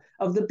cow,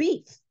 of the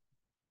beef.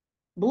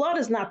 Blood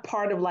is not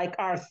part of like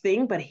our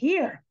thing, but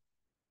here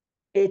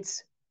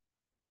it's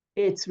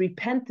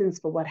repentance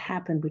for what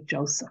happened with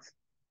Joseph.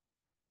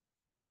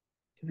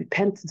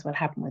 Repentance, what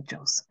happened with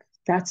Joseph.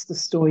 That's the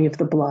story of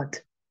the blood.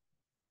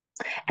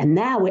 And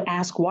now we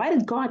ask, why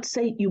did God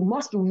say you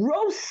must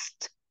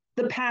roast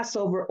the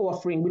Passover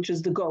offering, which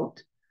is the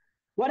goat?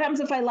 What happens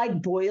if I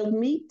like boiled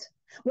meat?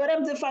 What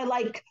happens if I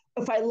like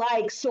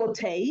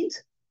sauteed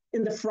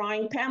in the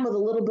frying pan with a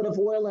little bit of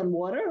oil and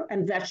water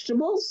and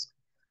vegetables?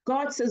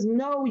 God says,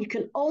 no, you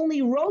can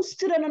only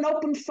roast it on an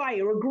open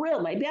fire or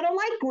grill. Maybe I don't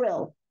like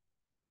grill.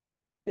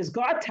 Is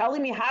God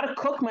telling me how to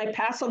cook my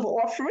Passover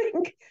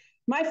offering?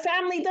 My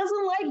family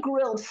doesn't like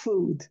grilled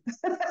food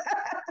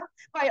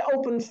by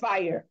open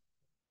fire.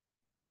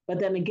 But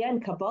then again,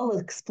 Kabbalah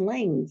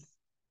explains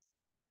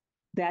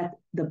that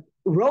the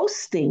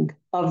roasting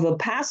of the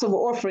Passover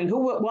offering,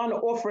 who would want to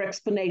offer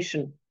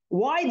explanation?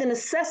 Why the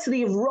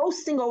necessity of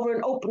roasting over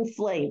an open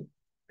flame?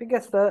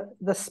 Because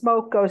the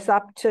smoke goes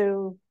up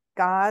to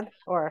God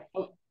or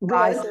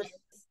rises.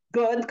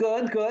 Good.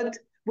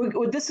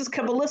 This is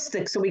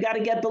Kabbalistic, so we got to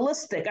get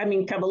ballistic. I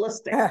mean,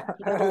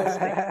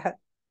 Kabbalistic.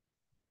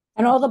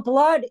 And all the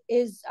blood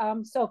is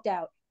soaked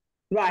out.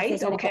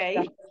 Right,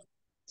 okay.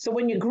 So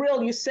when you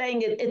grill, you're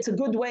saying it's a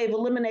good way of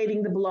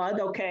eliminating the blood,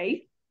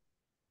 okay.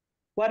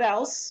 What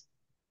else?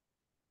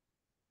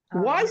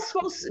 Why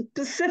so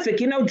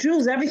specific? You know,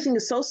 Jews, everything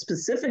is so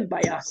specific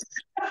by us.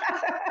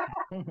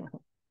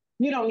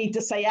 You don't need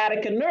the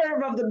sciatica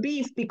nerve of the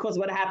beef because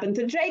what happened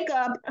to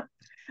Jacob?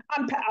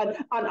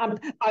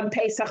 On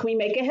Pesach, we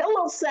make a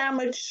Hillel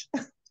sandwich.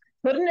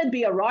 Couldn't it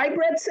be a rye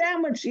bread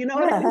sandwich? You know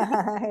what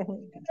I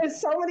mean?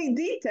 There's so many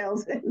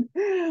details.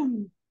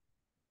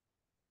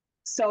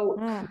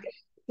 So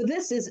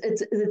this is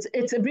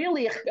it's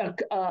really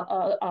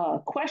a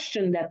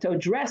question that to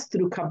address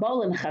through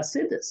Kabbalah and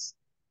Hasidus,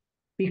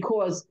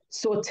 because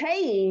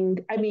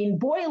sautéing, I mean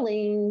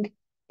boiling,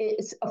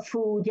 is a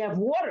food. You have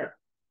water.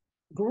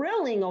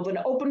 Grilling over an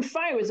open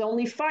fire is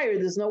only fire.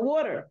 There's no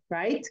water,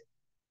 right?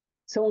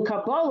 So in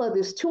Kabbalah,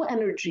 there's two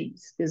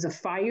energies. There's a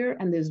fire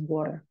and there's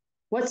water.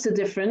 What's the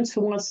difference?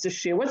 Who wants to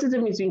share? What's the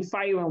difference between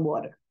fire and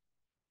water?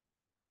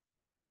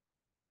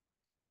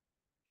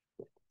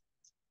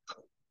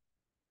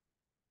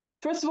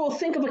 First of all,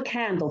 think of a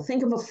candle.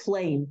 Think of a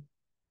flame.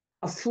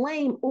 A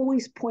flame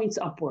always points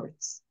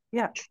upwards.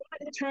 Yeah.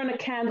 Try to turn a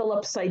candle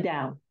upside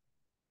down.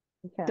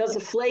 Okay. Does the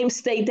flame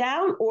stay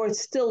down or it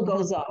still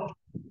goes up?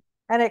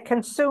 And it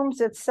consumes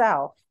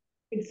itself.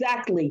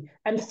 Exactly.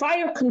 And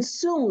fire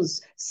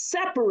consumes,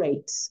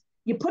 separates.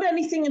 You put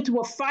anything into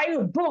a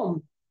fire,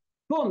 boom,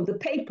 boom, the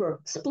paper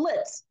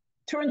splits,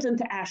 turns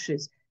into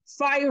ashes.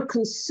 Fire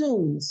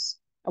consumes.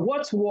 And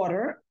what's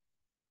water?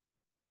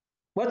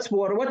 What's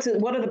water? What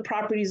are the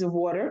properties of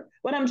water?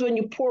 What happens when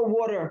you pour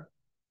water?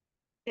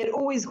 It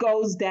always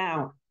goes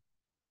down.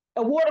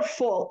 A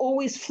waterfall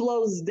always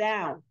flows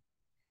down.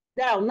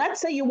 Now,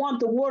 let's say you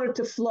want the water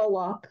to flow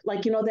up,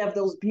 like, you know, they have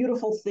those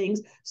beautiful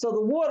things. So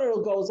the water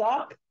goes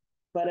up,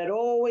 but it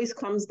always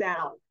comes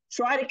down.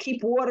 Try to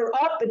keep water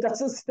up, it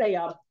doesn't stay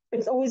up.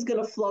 It's always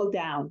going to flow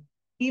down.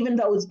 Even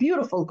though it's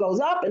beautiful, it goes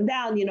up and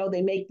down. You know,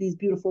 they make these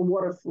beautiful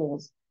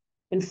waterfalls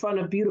in front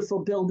of beautiful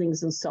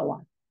buildings and so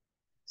on.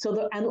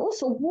 And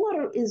also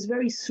water is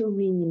very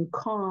serene,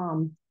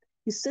 calm.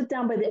 You sit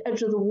down by the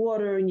edge of the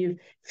water and you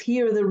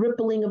hear the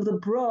rippling of the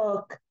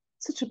brook.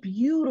 Such a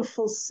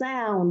beautiful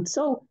sound.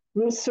 So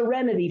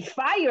serenity.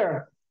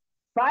 Fire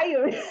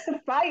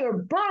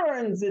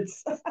burns.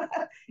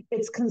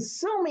 It's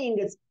consuming.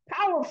 It's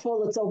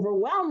powerful. It's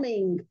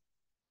overwhelming.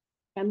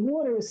 And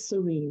water is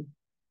serene.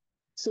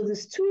 So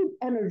there's two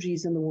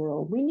energies in the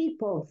world. We need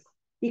both.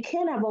 You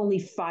can't have only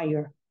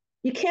fire.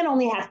 You can't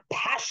only have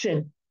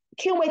passion. You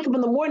can't wake up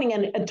in the morning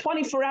and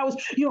 24 hours,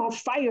 you're on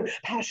fire,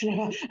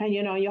 passionate, and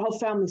you know, your whole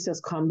family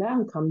says, calm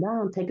down,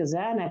 take a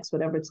Xanax,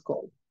 whatever it's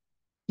called.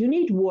 You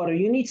need water.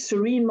 You need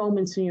serene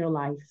moments in your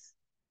life.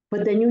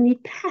 But then you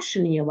need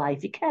passion in your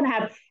life. You can't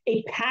have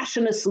a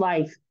passionless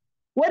life.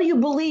 What do you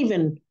believe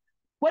in?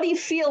 What do you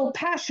feel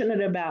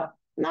passionate about?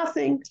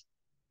 Nothing.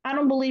 I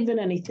don't believe in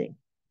anything.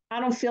 I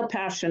don't feel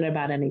passionate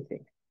about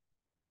anything.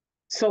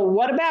 So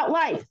what about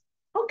life?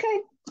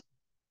 Okay.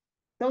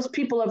 Those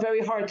people are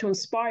very hard to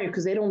inspire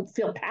because they don't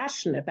feel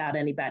passionate about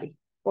anybody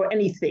or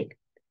anything.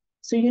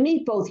 So you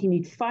need both. You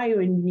need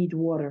fire and you need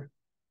water.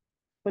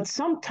 But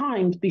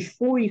sometimes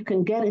before you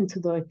can get into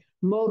the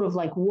mode of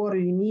like water,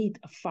 you need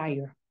a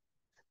fire.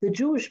 The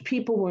Jewish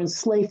people were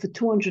enslaved for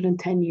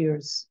 210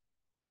 years.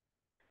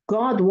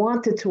 God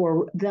wanted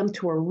them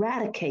to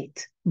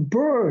eradicate,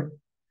 burn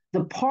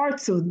the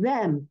parts of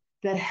them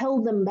that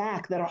held them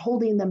back, that are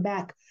holding them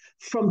back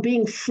from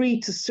being free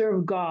to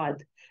serve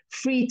God,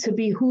 free to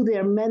be who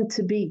they're meant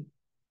to be.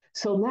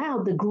 So now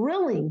the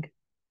grilling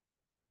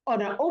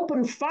on an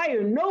open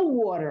fire, no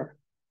water,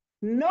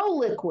 no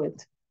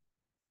liquid,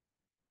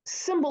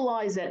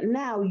 symbolize that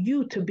now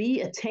you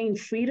attain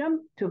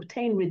freedom, to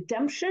obtain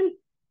redemption,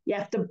 you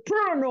have to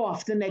burn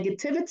off the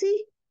negativity,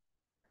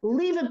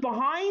 leave it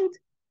behind,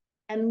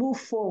 and move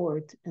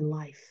forward in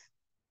life.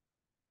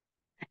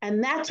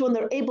 And that's when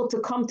they're able to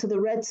come to the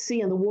Red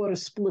Sea and the water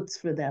splits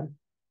for them.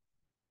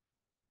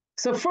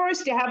 So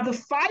first you have the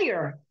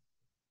fire.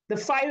 The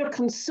fire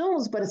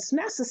consumes, but it's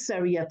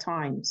necessary at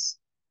times.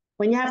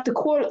 When you have to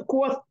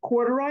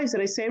cauterize,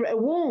 did I say a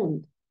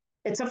wound?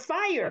 It's a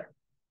fire.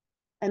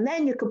 And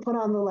then you can put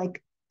on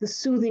the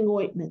soothing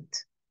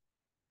ointment.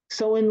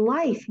 So in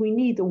life, we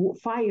need the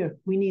fire,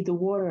 we need the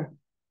water.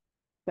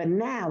 But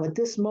now, at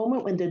this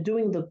moment, when they're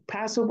doing the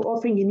Passover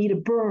offering, you need to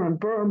burn,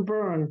 burn,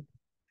 burn.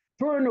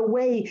 Burn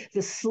away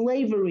the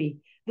slavery,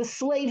 the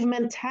slave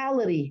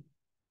mentality,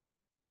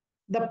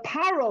 the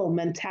paro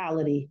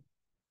mentality,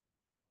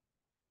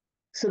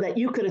 so that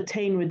you could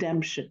attain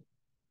redemption.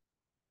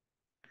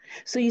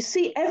 So you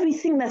see,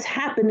 everything that's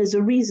happened is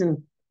a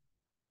reason.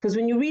 Because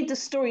when you read the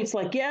story, it's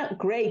like, yeah,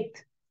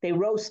 great. They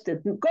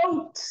roasted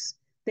goats,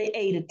 they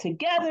ate it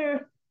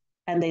together,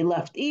 and they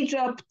left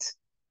Egypt.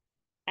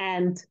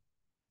 And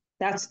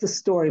that's the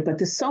story. But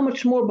there's so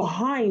much more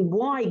behind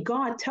why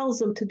God tells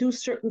them to do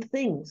certain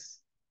things.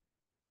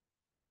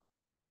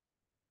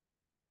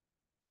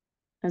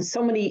 And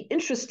so many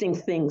interesting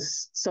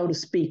things, so to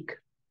speak.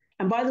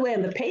 And by the way,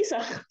 on the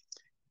Pesach,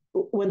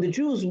 when the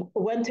Jews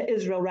went to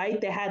Israel, right,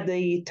 they had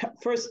the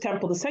first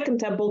temple, the second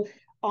temple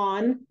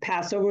on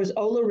Passover is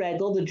Ola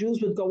Regel. The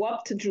Jews would go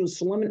up to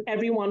Jerusalem and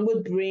everyone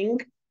would bring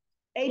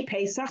a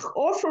Pesach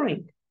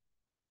offering.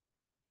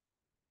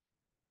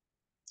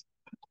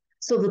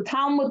 So the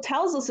Talmud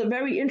tells us a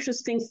very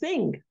interesting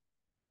thing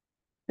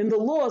in the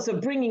laws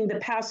of bringing the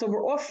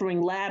Passover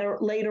offering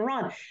later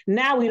on.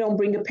 Now we don't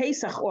bring a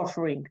Pesach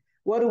offering.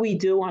 What do we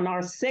do? On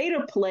our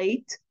Seder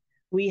plate,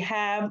 we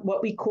have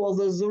what we call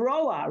the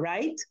Zroa,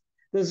 right?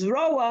 The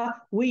Zroa,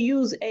 we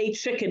use a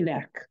chicken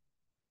neck.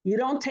 You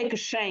don't take a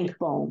shank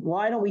bone.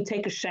 Why don't we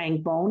take a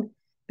shank bone?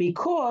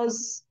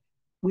 Because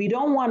we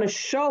don't want to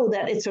show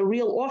that it's a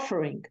real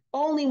offering.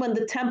 Only when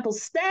the temple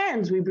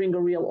stands, we bring a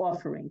real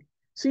offering.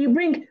 So you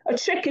bring a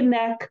chicken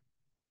neck,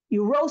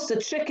 you roast a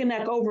chicken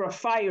neck over a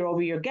fire,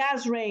 over your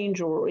gas range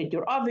or in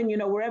your oven,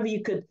 wherever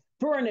you could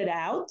burn it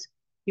out.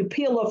 You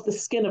peel off the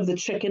skin of the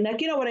chicken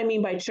neck. You know what I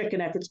mean by chicken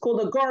neck. It's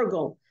called a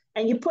gargle.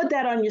 And you put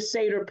that on your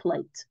Seder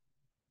plate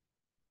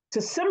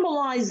to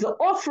symbolize the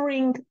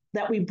offering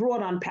that we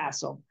brought on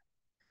Passover.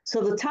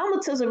 So the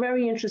Talmud says a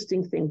very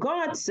interesting thing.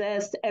 God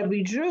says to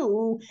every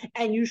Jew,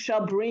 and you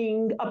shall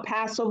bring a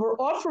Passover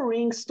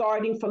offering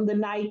starting from the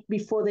night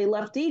before they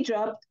left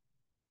Egypt.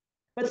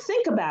 But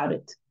think about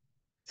it.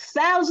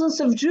 Thousands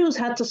of Jews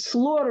had to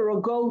slaughter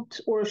a goat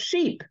or a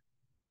sheep,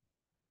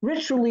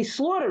 ritually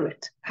slaughter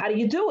it. How do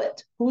you do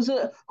it? Who's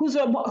a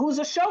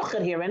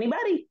shochet here?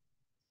 Anybody?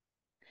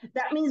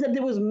 That means that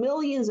there was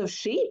millions of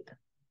sheep.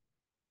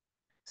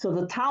 So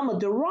the Talmud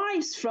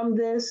derives from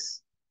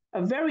this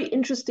a very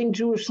interesting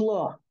Jewish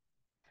law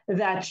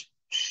that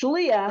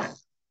shliach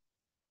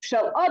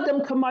shel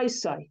adam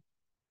kamaisai,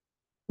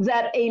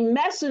 that a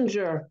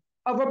messenger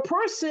of a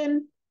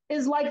person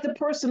is like the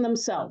person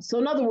themselves. So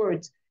in other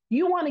words,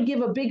 you want to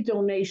give a big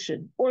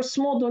donation or a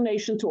small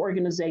donation to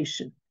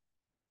organization.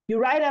 You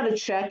write out a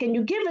check and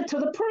you give it to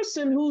the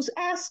person who's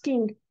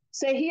asking.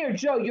 Say, here,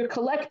 Joe, you're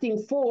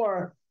collecting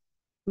for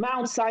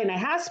Mount Sinai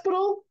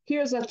Hospital.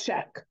 Here's a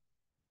check.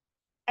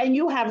 And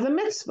you have the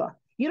mitzvah.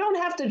 You don't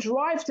have to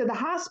drive to the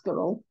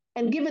hospital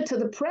and give it to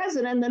the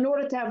president in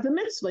order to have the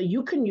mitzvah.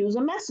 You can use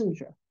a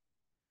messenger.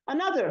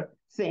 Another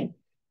thing,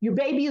 your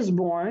baby is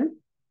born.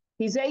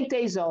 He's 8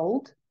 days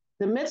old.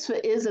 The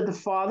mitzvah is that the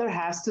father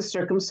has to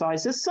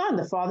circumcise his son,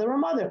 the father or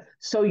mother.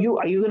 So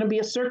are you going to be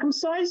a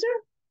circumciser?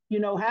 You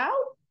know how?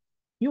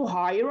 You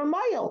hire a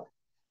mile.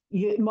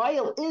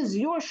 Mile is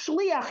your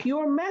shliach,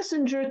 your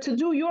messenger to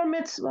do your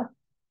mitzvah.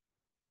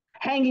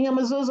 Hanging a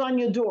mezuzah on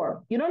your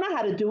door. You don't know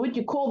how to do it.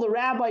 You call the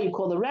rabbi, you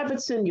call the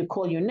rebbitzin, you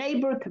call your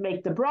neighbor to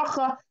make the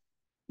bracha.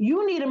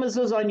 You need a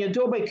mezuzah on your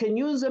door, but you can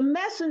use a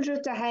messenger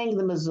to hang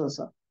the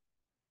mezuzah.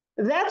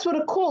 That's what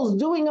it calls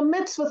doing a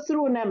mitzvah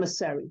through an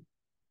emissary.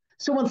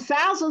 So when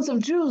thousands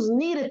of Jews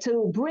needed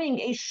to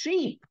bring a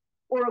sheep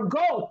or a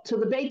goat to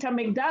the Beit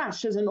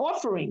HaMikdash as an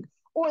offering,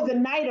 or the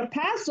night of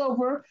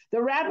Passover,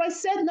 the rabbi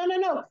said,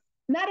 no.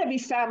 Not every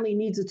family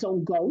needs its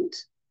own goat.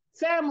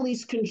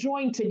 Families can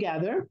join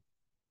together.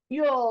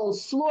 You'll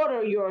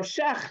slaughter your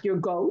your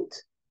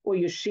goat or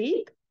your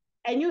sheep,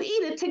 and you eat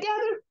it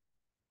together.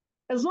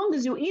 As long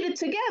as you eat it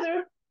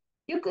together,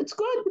 it's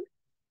good.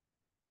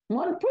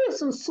 One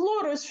person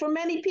slaughters for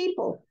many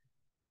people.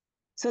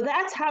 So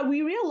that's how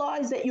we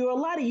realize that you're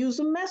allowed to use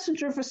a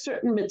messenger for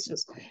certain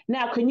mitzvahs.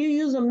 Now, can you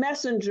use a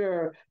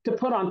messenger to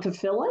put on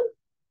tefillin?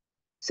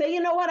 Say,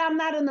 you know what, I'm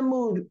not in the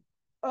mood.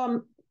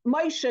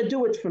 Maisha,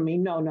 do it for me.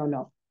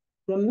 No.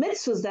 The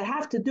mitzvahs that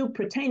have to do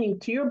pertaining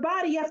to your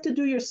body, you have to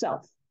do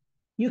yourself.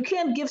 You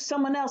can't give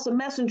someone else a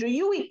messenger.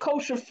 You eat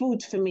kosher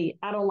foods for me.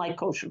 I don't like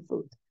kosher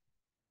food.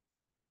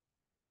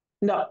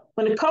 No,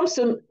 when it comes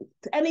to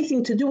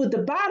anything to do with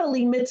the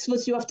bodily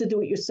mitzvahs, you have to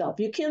do it yourself.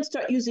 You can't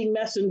start using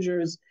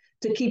messengers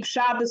to keep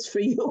Shabbos for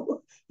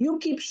you. You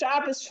keep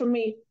Shabbos for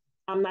me.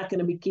 I'm not going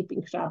to be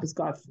keeping Shabbos,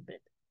 God forbid.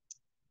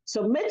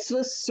 So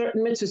mitzvahs,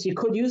 certain mitzvahs, you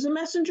could use a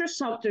messenger,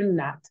 certain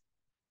not.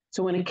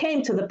 So when it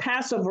came to the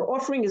Passover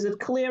offering, is it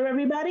clear,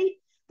 everybody?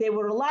 They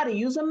were allowed to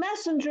use a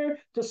messenger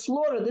to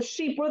slaughter the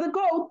sheep or the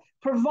goat,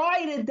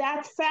 provided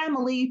that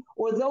family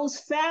or those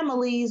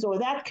families or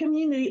that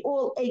community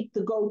all ate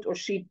the goat or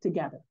sheep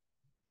together.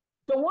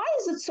 So why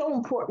is it so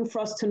important for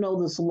us to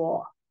know this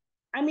law?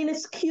 I mean,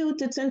 it's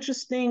cute, it's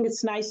interesting,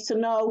 it's nice to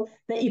know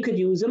that you could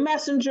use a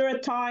messenger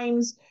at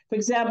times. For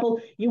example,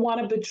 you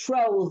want to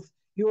betroth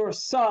your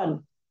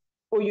son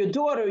or your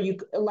daughter, you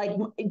like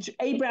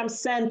Abraham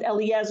sent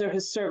Eliezer,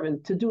 his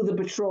servant, to do the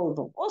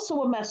betrothal,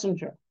 also a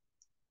messenger.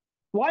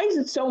 Why is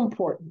it so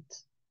important?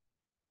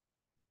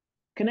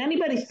 Can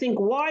anybody think,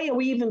 why are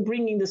we even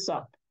bringing this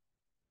up?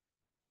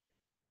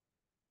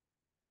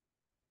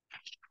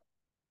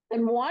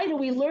 And why do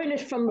we learn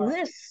it from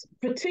this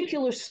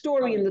particular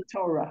story in the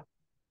Torah?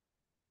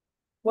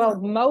 Well,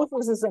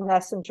 Moses is a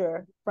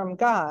messenger from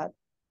God.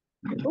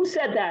 Who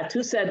said that?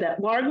 Who said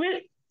that?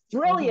 Margaret?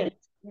 Brilliant.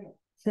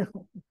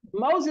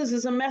 Moses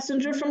is a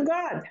messenger from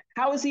God.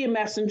 How is he a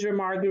messenger,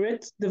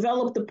 Margaret?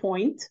 Develop the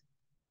point.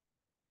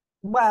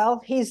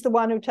 Well, he's the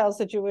one who tells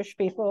the Jewish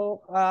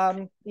people,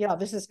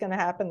 this is going to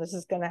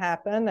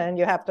happen, and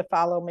you have to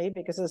follow me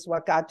because this is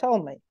what God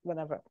told me,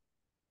 whatever.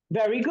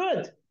 Very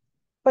good.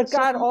 But So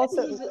God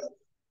also...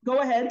 Go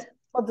ahead.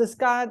 Well, does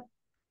God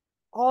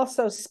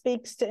also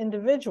speaks to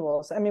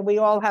individuals? I mean, we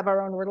all have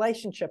our own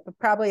relationship, but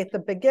probably at the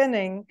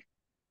beginning,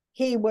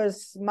 he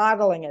was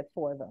modeling it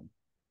for them.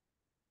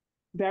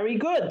 Very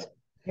good.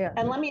 Yeah.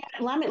 And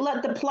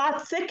let the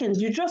plot thicken.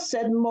 You just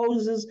said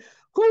Moses.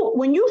 Who,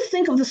 when you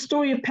think of the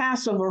story of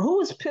Passover,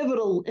 who is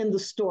pivotal in the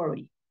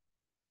story?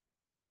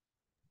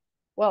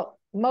 Well,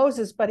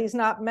 Moses, but he's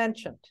not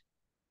mentioned.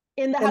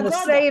 In the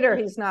Haggadah, Seder,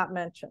 he's not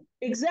mentioned.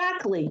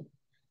 Exactly.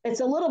 It's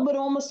a little bit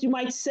almost, you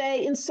might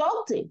say,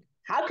 insulting.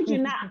 How could you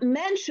not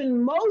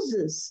mention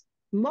Moses?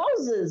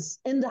 Moses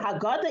in the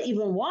Haggadah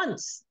even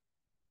once?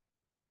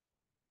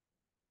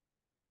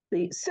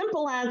 The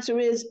simple answer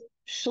is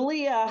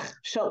Shliach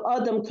shel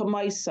Adam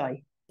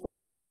Kamaisai.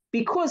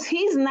 Because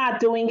he's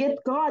not doing it,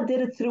 God did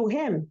it through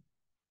him.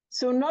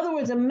 So in other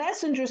words, a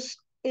messenger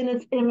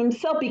in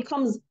himself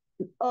becomes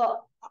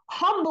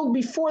humble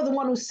before the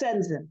one who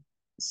sends him,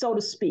 so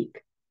to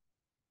speak.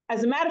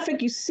 As a matter of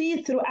fact, you see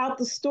it throughout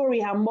the story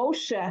how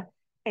Moshe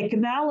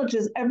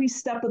acknowledges every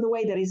step of the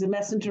way that he's a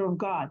messenger of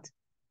God.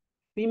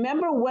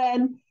 Remember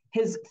when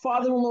his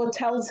father-in-law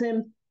tells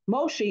him,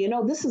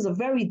 Moshe, this is a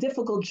very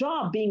difficult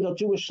job being a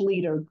Jewish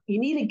leader. You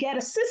need to get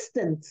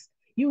assistants.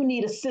 You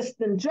need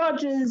assistant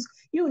judges.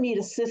 You need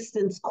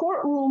assistants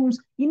courtrooms.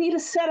 You need to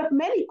set up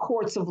many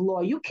courts of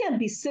law. You can't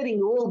be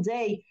sitting all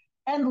day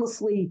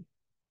endlessly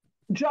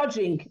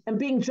judging and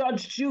being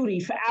Judge Judy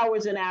for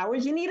hours and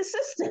hours. You need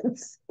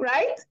assistants,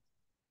 right?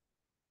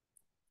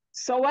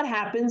 So what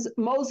happens?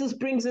 Moses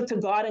brings it to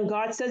God, and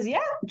God says, yeah,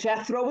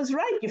 Jethro is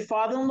right. Your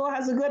father-in-law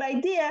has a good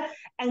idea.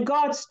 And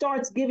God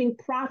starts giving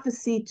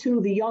prophecy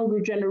to the younger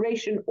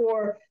generation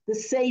or the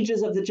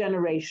sages of the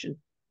generation.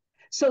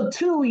 So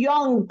two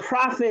young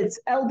prophets,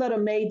 Eldad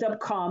and Medad,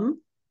 come,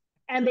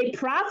 and they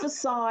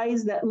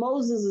prophesize that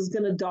Moses is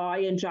going to die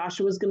and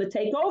Joshua is going to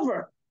take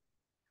over.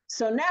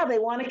 So now they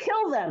want to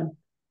kill them.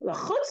 The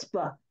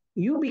chutzpah.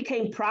 You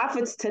became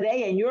prophets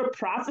today and you're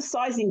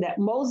prophesizing that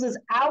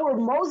our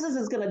Moses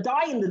is going to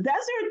die in the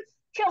desert?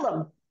 Kill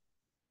him.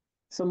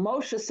 So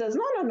Moshe says,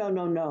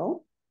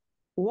 no.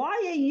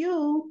 Why are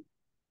you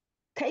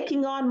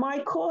taking on my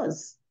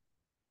cause?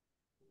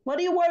 What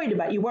are you worried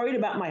about? You worried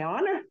about my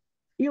honor?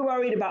 You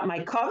worried about my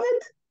covet?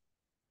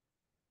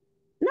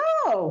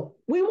 No,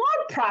 we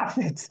want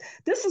prophets.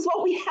 This is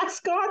what we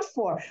ask God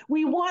for.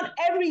 We want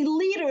every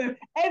leader,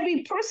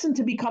 every person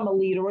to become a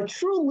leader. A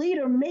true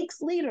leader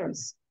makes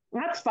leaders,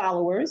 not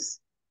followers.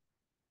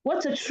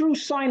 What's a true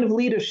sign of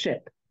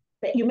leadership?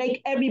 That you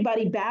make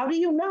everybody bow to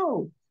you?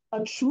 No.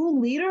 A true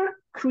leader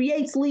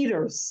creates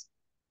leaders.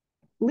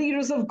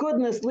 Leaders of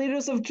goodness,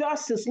 leaders of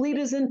justice,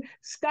 leaders in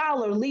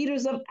scholar,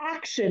 leaders of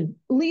action,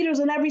 leaders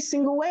in every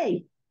single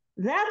way.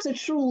 That's a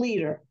true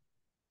leader.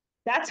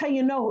 That's how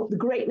you know the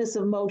greatness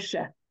of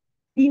Moshe.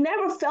 He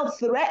never felt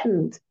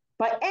threatened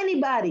by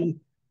anybody.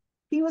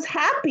 He was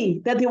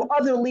happy that there were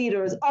other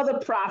leaders, other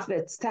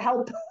prophets to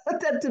help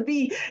them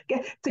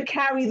to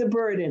carry the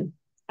burden.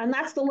 And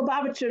that's the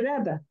Lubavitcher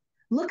Rebbe.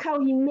 Look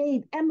how he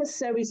made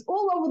emissaries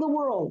all over the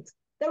world.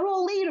 They're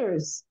all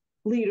leaders.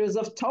 Leaders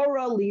of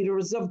Torah,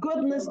 leaders of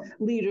goodness,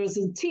 leaders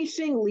in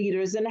teaching,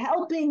 leaders in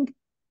helping.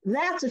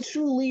 That's a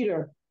true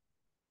leader.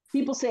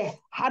 People say,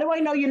 how do I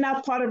know you're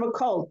not part of a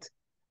cult?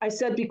 I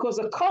said, because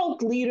a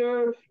cult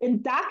leader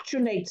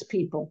indoctrinates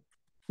people,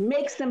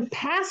 makes them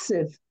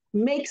passive,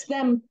 makes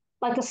them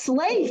like a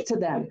slave to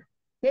them.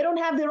 They don't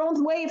have their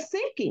own way of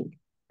thinking.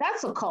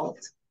 That's a cult.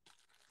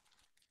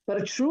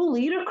 But a true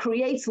leader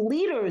creates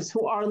leaders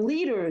who are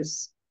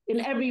leaders in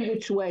every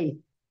which way.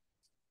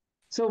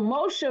 So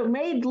Moshe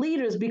made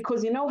leaders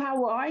because you know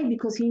how why?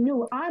 Because he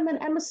knew I'm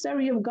an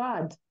emissary of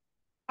God.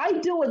 I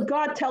do what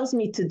God tells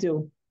me to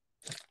do.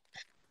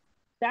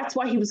 That's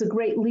why he was a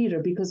great leader,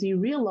 because he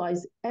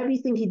realized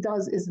everything he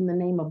does is in the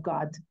name of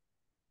God.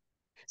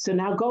 So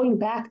now going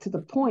back to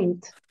the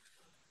point,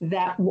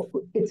 that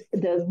it's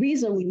the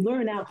reason we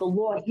learn out the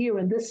law here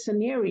in this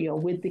scenario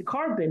with the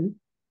carbon,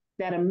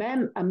 that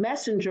a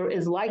messenger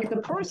is like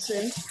the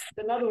person.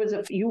 In other words,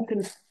 if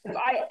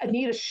I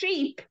need a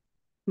sheep,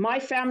 my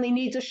family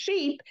needs a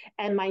sheep,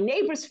 and my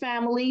neighbor's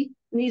family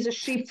needs a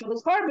sheep for the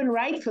carbon,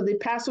 right? For the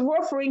passive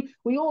offering,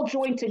 we all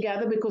join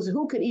together, because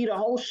who could eat a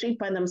whole sheep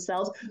by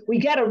themselves? We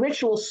get a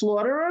ritual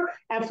slaughterer,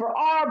 and for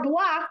our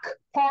block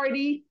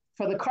party,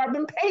 for the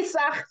carbon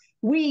Pesach,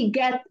 we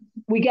get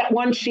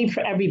one sheep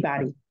for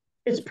everybody.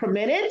 It's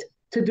permitted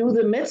to do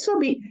the mitzvah,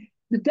 be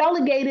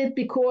delegated,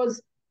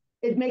 because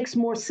it makes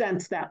more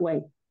sense that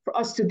way for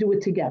us to do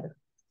it together.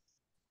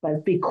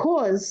 But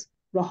because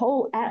the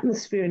whole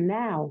atmosphere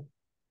now,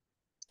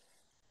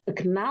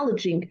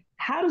 acknowledging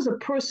how does a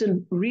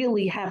person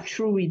really have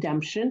true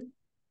redemption?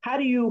 How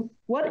do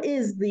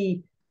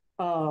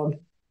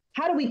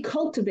we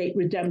cultivate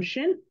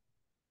redemption?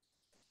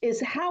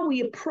 Is how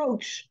we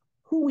approach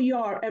who we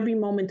are every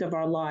moment of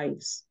our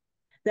lives.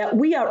 That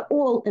we are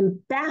all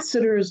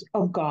ambassadors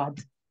of God.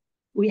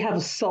 We have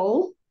a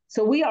soul,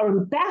 so we are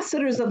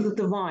ambassadors of the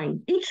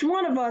divine. Each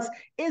one of us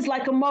is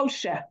like a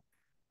Moshe,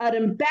 an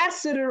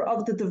ambassador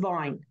of the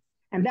divine.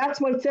 And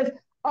that's why it says,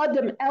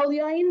 Adam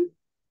Elyain,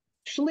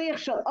 Shliach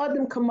shel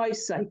Adam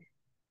Kamaisei.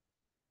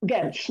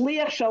 Again,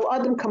 Shliach shel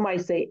Adam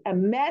Kamaisei.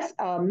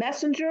 A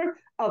messenger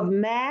of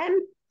man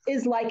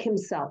is like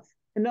himself.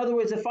 In other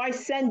words, if I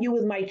send you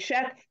with my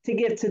check to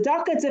give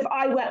tzedakah, it's if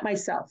I went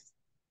myself.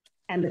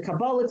 And the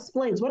Kabbalah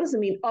explains, what does it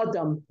mean,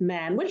 Adam,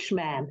 man? Which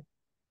man?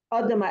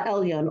 Adam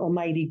Elyon,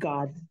 Almighty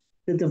God,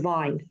 the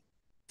divine.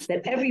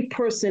 That every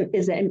person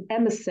is an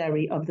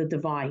emissary of the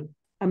divine,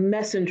 a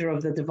messenger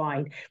of the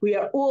divine. We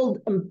are all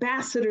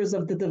ambassadors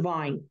of the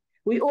divine.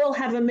 We all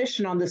have a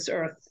mission on this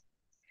earth.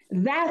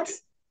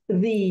 That's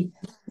the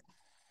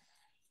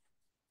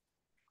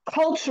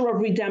culture of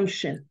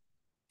redemption.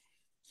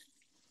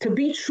 To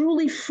be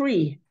truly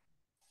free,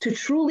 to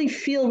truly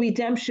feel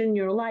redemption in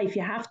your life,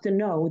 you have to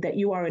know that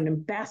you are an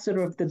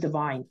ambassador of the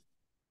divine.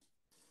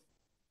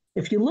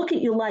 If you look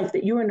at your life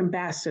that you're an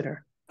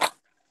ambassador,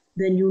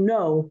 then you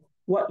know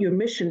what your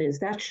mission is.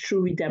 That's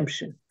true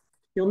redemption.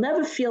 You'll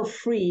never feel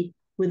free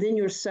within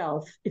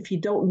yourself if you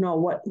don't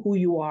know who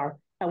you are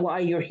and why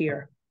you're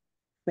here.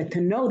 But to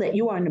know that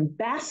you are an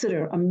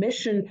ambassador,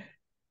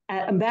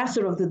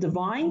 ambassador of the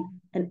divine,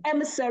 an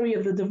emissary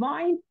of the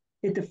divine,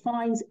 it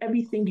defines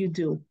everything you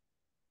do.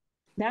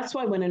 That's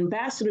why when an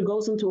ambassador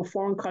goes into a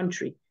foreign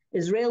country,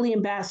 Israeli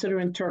ambassador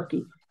in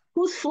Turkey,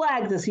 whose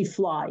flag does he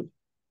fly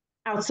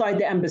outside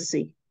the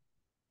embassy?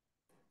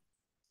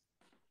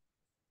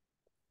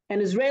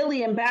 An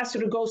Israeli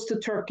ambassador goes to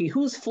Turkey,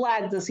 whose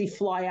flag does he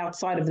fly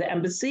outside of the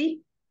embassy?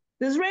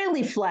 The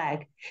Israeli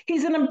flag.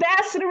 He's an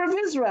ambassador of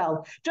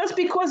Israel. Just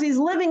because he's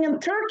living in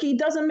Turkey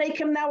doesn't make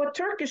him now a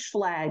Turkish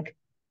flag.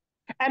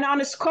 And on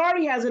his car,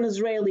 he has an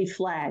Israeli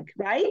flag,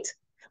 right?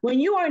 When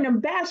you are an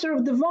ambassador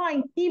of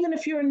divine, even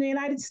if you're in the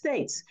United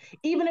States,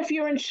 even if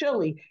you're in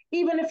Chile,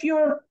 even if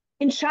you're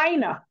in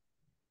China,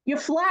 your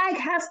flag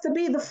has to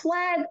be the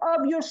flag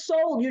of your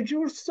soul, your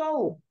Jewish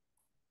soul.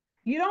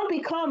 You don't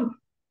become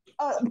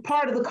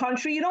part of the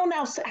country. You don't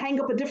now hang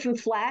up a different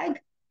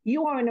flag.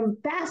 You are an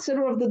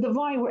ambassador of the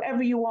divine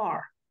wherever you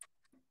are.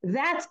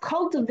 That's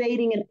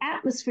cultivating an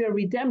atmosphere of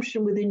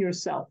redemption within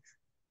yourself.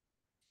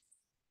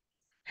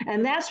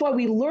 And that's why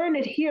we learn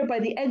it here by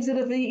the exit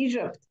of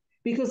Egypt,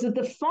 because it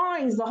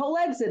defines the whole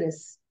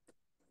Exodus,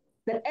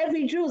 that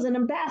every Jew is an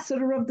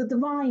ambassador of the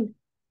divine.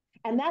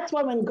 And that's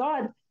why when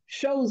God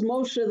shows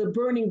Moshe the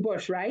burning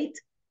bush, right?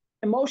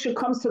 And Moshe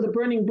comes to the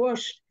burning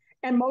bush,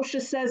 and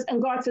Moshe says,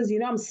 and God says,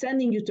 I'm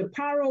sending you to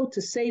Paro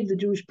to save the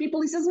Jewish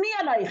people. He says, Mi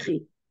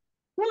anaychi.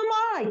 Who am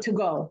I to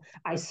go?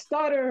 I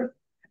stutter.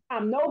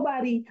 I'm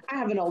nobody. I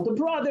have an older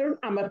brother.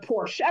 I'm a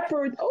poor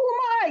shepherd. Who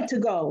am I to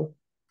go?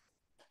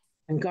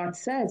 And God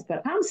says,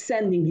 but I'm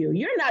sending you.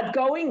 You're not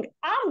going.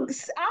 I'm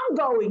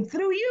going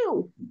through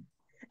you.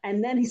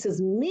 And then he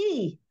says,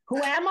 me, who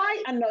am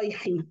I?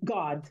 Anoichi,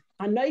 God.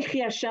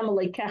 Anoichi Hashem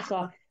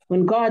Elokecha.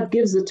 When God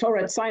gives the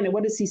Torah at Sinai,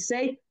 what does he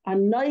say?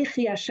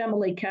 Anoichi Hashem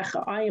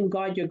Elokecha. I am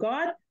God, your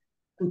God,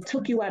 who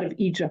took you out of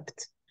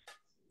Egypt.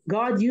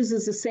 God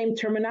uses the same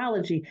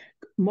terminology.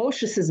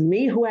 Moshe says,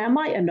 me, who am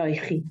I?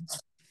 Anoichi.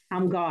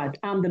 I'm God.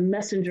 I'm the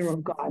messenger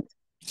of God.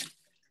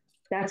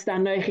 That's the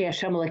Anoichi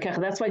Hashem Elokecha.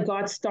 That's why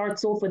God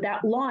starts off with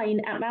that line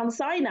at Mount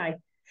Sinai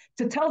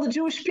to tell the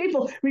Jewish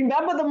people,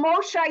 remember the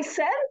Moshe I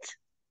sent?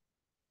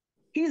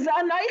 He's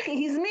Anoichi,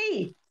 he's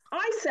me.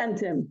 I sent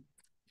him.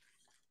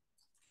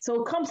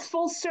 So it comes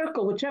full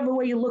circle, whichever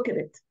way you look at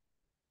it.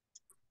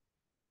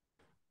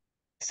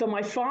 So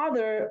my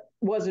father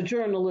was a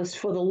journalist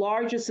for the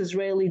largest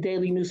Israeli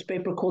daily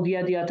newspaper called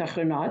Yediot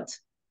Achronot.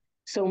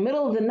 So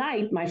middle of the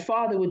night, my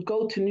father would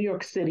go to New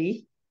York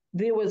City.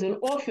 There was an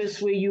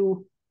office where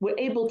you were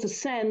able to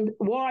send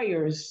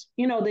wires.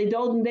 The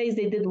olden days,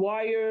 they did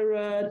wire,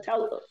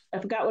 I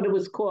forgot what it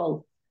was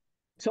called.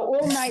 So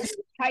all night,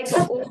 type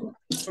of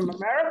from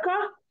America.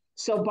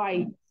 So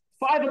by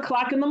 5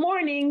 o'clock in the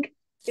morning,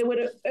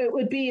 it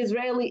would be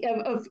Israeli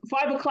of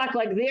 5 o'clock,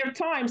 like their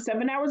time.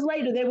 7 hours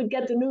later, they would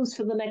get the news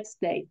for the next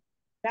day.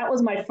 That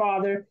was my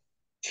father,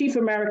 chief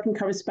American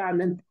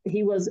correspondent.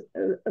 He was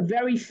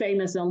very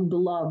famous and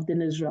beloved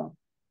in Israel.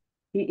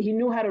 He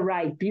knew how to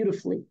write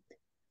beautifully.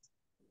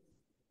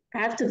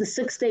 After the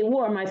 6-Day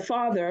War, my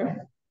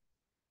father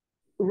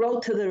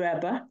wrote to the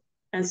Rebbe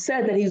and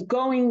said that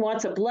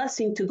wants a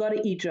blessing to go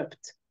to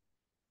Egypt.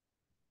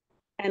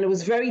 And it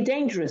was very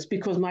dangerous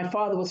because my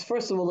father was,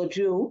 first of all, a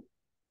Jew,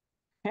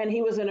 and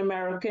he was an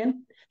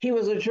American. He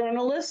was a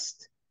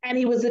journalist, and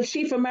he was the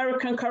chief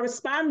American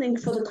correspondent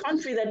for the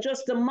country that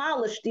just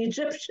demolished the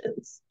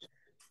Egyptians.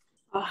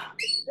 The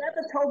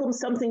Rebbe told him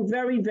something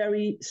very,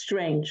 very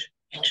strange.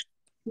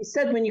 He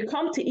said, when you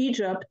come to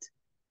Egypt,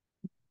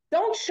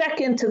 don't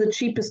check into the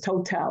cheapest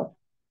hotel.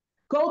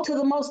 Go to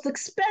the most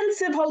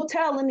expensive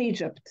hotel in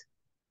Egypt.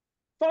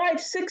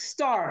 5, 6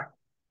 star.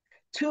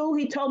 2,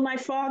 he told my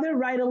father,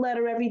 write a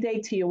letter every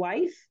day to your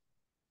wife.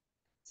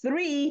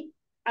 3,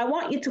 I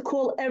want you to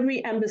call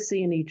every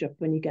embassy in Egypt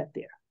when you get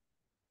there.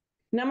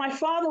 Now, my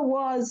father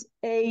was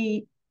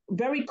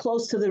very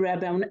close to the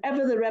Rebbe. And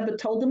whenever the Rebbe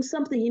told him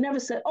something, he never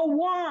said, oh,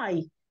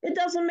 why? It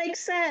doesn't make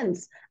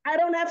sense. I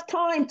don't have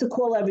time to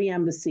call every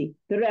embassy.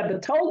 The Rebbe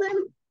told him,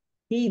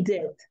 he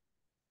did.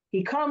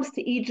 He comes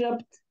to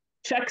Egypt,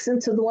 checks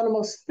into one of the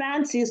most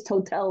fanciest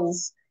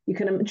hotels.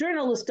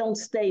 Journalists don't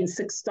stay in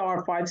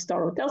 6-star,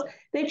 5-star hotels.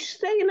 They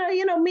stay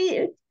in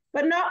meet.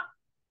 But no,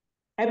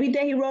 every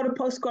day he wrote a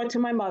postcard to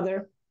my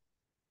mother,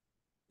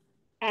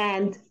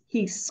 and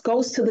he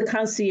goes to the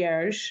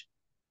concierge,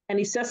 and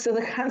he says to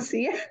the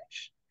concierge,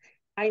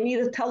 I need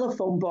a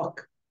telephone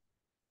book.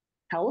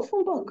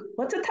 Telephone book?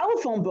 What's a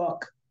telephone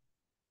book?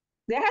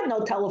 They had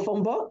no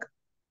telephone book.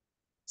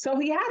 So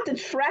he had to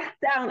track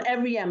down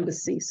every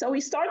embassy. So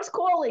he starts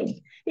calling.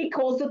 He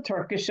calls the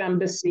Turkish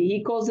embassy.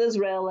 He calls the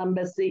Israel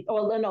embassy.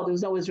 Oh, no,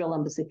 there's no Israel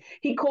embassy.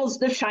 He calls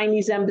the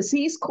Chinese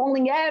embassy. He's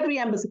calling every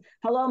embassy.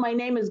 Hello, my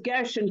name is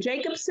Gershon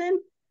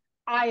Jacobson.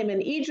 I am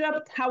in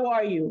Egypt. How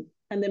are you?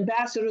 And the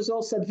ambassadors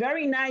all said,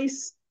 very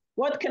nice.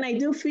 What can I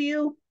do for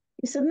you?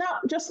 He said, no,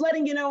 just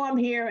letting you know I'm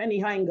here. And he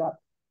hung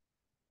up.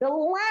 The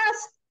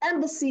last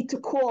embassy to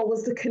call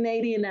was the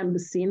Canadian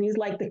embassy. And he's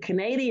like, the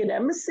Canadian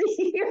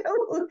embassy?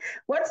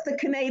 What's the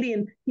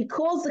Canadian? He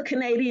calls the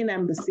Canadian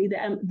embassy.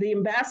 The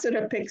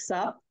ambassador picks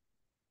up.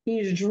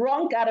 He's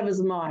drunk out of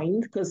his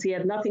mind because he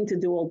had nothing to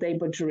do all day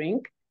but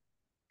drink.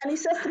 And he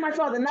says to my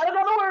father, not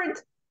another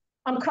word.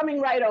 I'm coming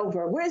right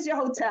over. Where's your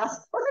hotel?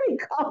 And he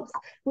comes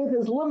with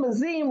his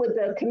limousine with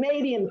the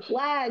Canadian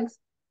flags.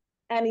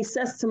 And he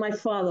says to my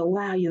father,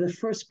 wow, you're the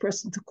first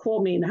person to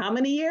call me in how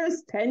many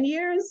years? 10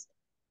 years?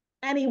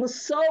 And he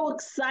was so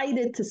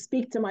excited to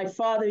speak to my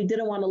father, he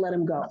didn't want to let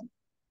him go.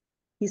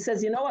 He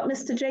says, you know what,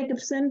 Mr.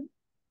 Jacobson?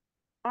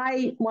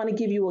 I want to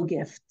give you a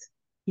gift.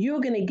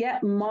 You're going to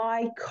get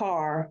my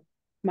car,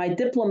 my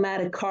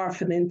diplomatic car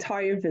for the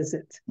entire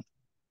visit.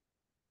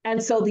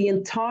 And so the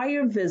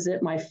entire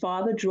visit, my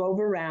father drove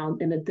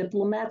around in a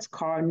diplomat's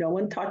car. No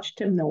one touched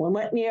him. No one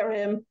went near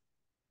him.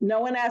 No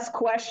one asked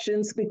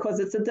questions because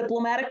it's a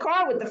diplomatic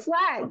car with the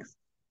flags.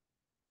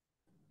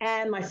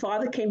 And my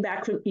father came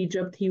back from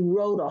Egypt. He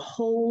wrote a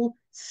whole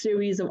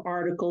series of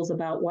articles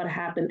about what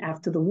happened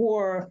after the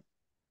war.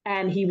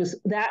 And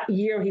that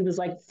year, he was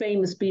like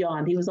famous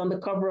beyond. He was on the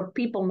cover of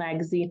People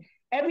magazine.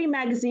 Every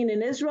magazine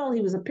in Israel,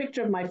 he was a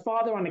picture of my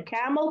father on a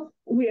camel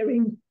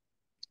wearing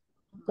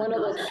one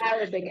of those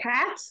Arabic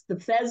hats, the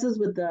fezzes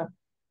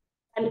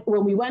and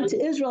when we went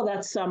to Israel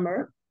that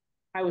summer,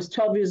 I was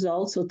 12 years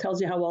old, so it tells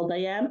you how old I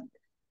am.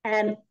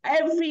 And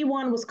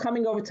everyone was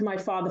coming over to my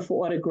father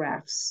for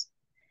autographs.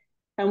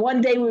 And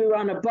one day we were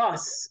on a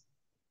bus.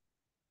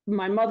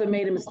 My mother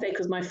made a mistake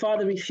because my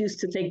father refused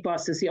to take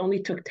buses. He only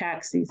took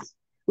taxis.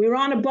 We were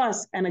on a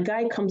bus and a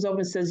guy comes over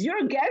and says,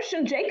 you're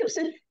Gershon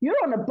Jacobson? You're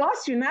on a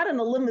bus, you're not in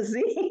a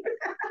limousine.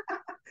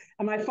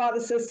 And my father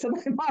says to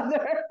my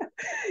mother,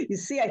 you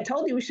see, I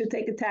told you we should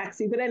take a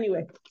taxi. But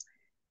anyway,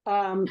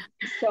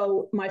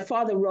 so my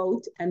father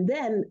wrote, and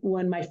then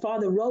when my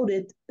father wrote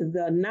it,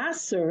 the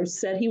Nasser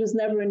said he was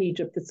never in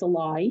Egypt. It's a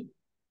lie.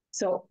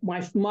 So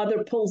my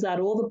mother pulls out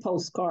all the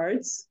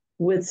postcards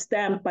with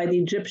stamped by the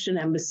Egyptian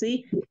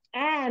embassy.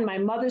 And my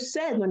mother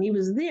said when he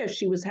was there,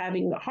 she was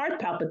having heart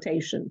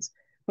palpitations,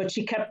 but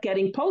she kept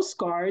getting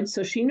postcards,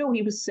 so she knew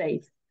he was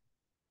safe.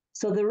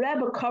 So the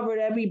Rebbe covered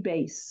every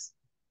base.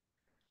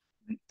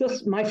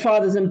 Just my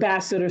father's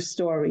ambassador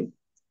story.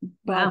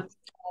 Wow.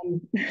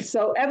 But,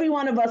 so every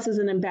one of us is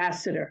an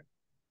ambassador.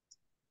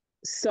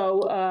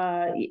 So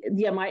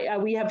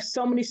we have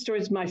so many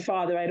stories of my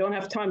father. I don't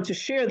have time to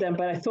share them,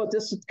 but I thought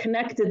this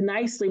connected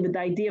nicely with the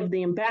idea of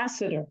the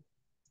ambassador.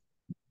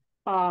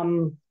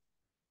 When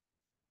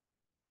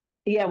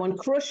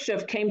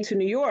Khrushchev came to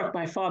New York,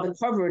 my father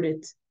covered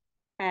it.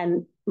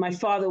 And my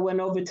father went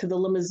over to the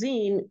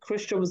limousine.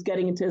 Khrushchev was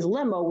getting into his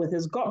limo with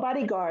his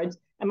bodyguards.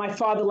 And my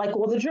father, like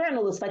all the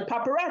journalists, like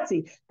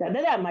paparazzi,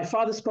 my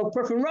father spoke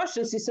perfect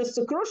Russian. So he says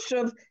to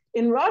Khrushchev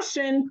in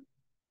Russian,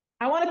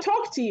 I want to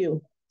talk to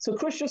you. So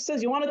Khrushchev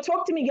says, you want to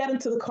talk to me? Get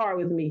into the car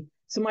with me.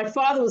 So my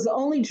father was the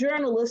only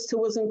journalist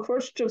who was in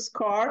Khrushchev's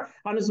car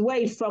on his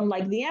way from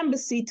like the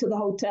embassy to the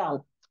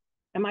hotel.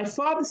 And my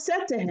father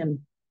said to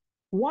him,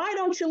 why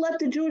don't you let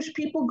the Jewish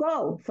people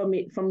go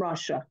from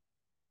Russia?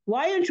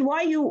 Why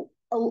are you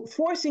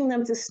forcing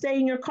them to stay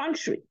in your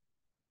country?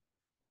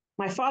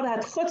 My father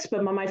had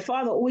chutzpah, but my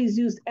father always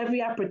used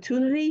every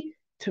opportunity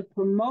to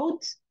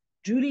promote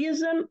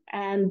Judaism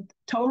and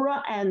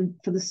Torah and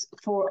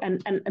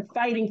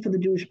fighting for the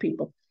Jewish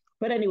people.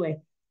 But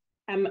anyway,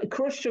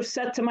 Khrushchev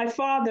said to my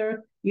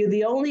father, you're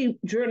the only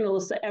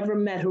journalist I ever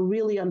met who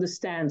really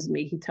understands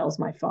me, he tells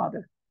my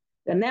father.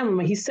 And then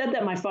when he said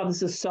that, my father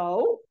says,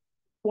 so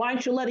why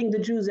aren't you letting the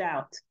Jews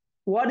out?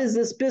 What is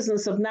this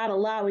business of not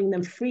allowing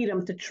them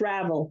freedom to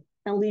travel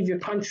and leave your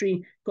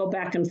country, go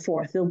back and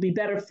forth? It'll be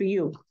better for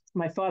you.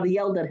 My father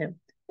yelled at him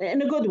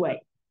in a good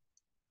way.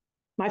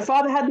 My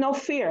father had no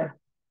fear.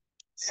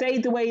 Say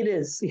it the way it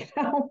is, you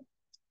know?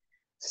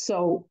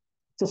 So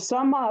to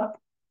sum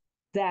up,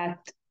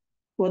 that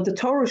what the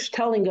Torah is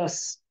telling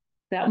us,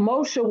 that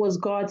Moshe was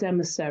God's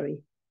emissary.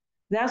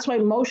 That's why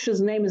Moshe's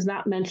name is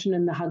not mentioned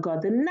in the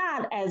Haggadah,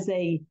 not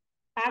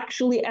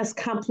actually as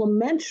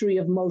complimentary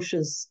of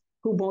Moshe's,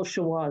 who Moshe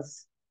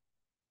was.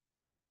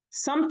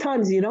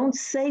 Sometimes you don't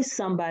say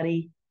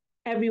somebody,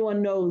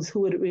 everyone knows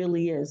who it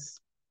really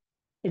is.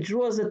 It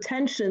draws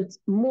attention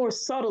more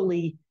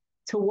subtly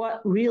to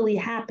what really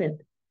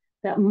happened.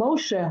 That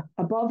Moshe,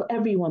 above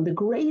everyone, the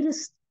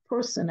greatest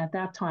person at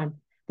that time,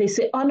 they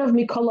say, Anav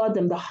Mikol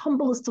Adam, the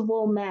humblest of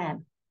all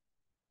man,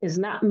 is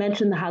not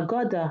mentioned in the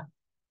Haggadah,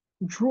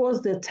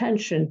 draws the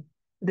attention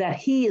that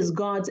he is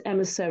God's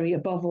emissary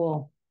above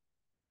all.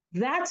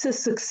 That's his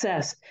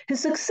success. His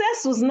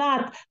success was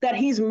not that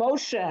he's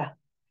Moshe.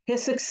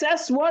 His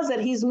success was that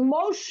he's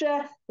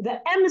Moshe, the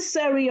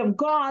emissary of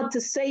God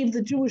to save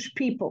the Jewish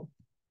people.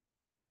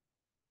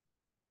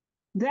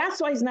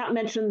 That's why he's not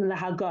mentioned in the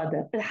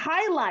Haggadah. It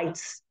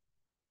highlights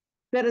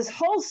that his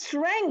whole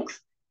strength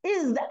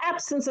is the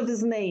absence of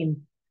his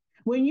name.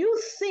 When you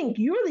think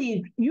you're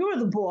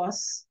the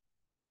boss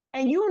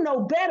and you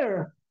know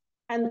better,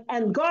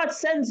 and God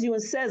sends you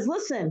and says,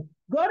 listen,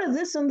 go to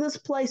this and this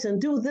place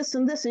and do this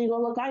and this, and you go,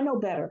 look, I know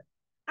better.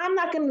 I'm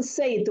not going to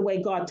say it the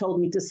way God told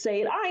me to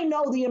say it. I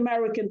know the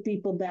American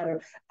people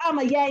better. I'm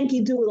a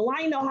Yankee Doodle.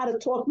 I know how to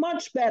talk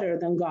much better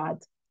than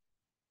God.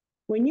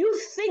 When you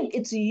think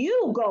it's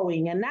you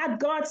going and not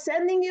God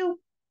sending you,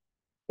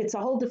 it's a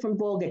whole different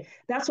ballgame.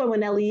 That's why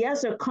when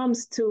Eliezer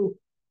comes to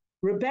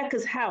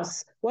Rebecca's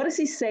house, what does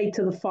he say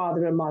to the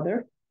father and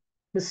mother,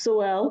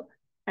 Besuel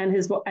and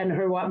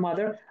her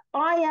mother?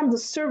 I am the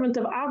servant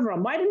of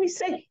Avram. Why didn't he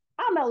say,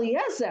 I'm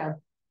Eliezer?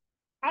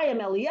 I am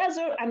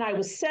Eliezer, and I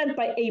was sent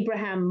by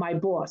Abraham, my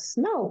boss.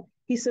 No,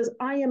 he says,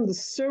 I am the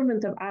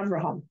servant of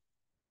Abraham.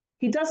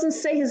 He doesn't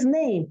say his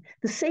name.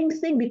 The same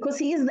thing, because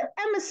he is the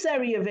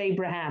emissary of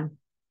Abraham.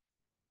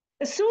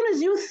 As soon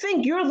as you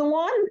think you're the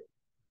one,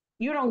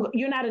 you're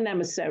not an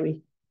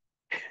emissary.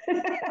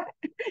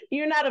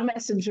 You're not a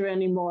messenger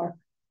anymore.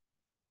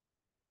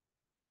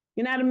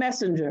 You're not a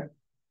messenger.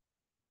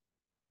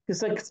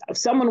 It's like if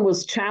someone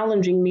was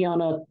challenging me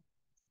on a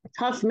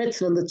tough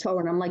mitzvah in the Torah,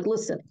 and I'm like,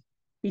 listen,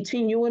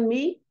 between you and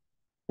me,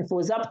 if it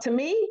was up to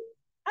me,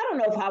 I don't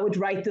know if I would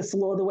write this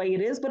law the way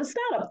it is, but it's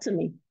not up to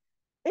me.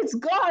 It's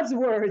God's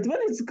word. When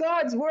it's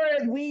God's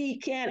word, we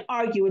can't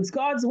argue. It's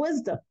God's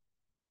wisdom.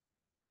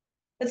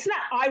 It's not,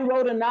 I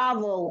wrote a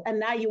novel and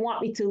now you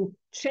want me to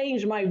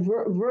change my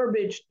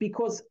verbiage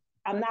because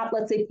I'm not,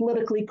 let's say,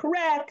 politically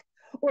correct,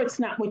 or it's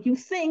not what you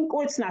think,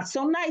 or it's not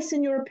so nice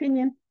in your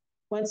opinion.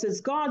 When it says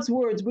God's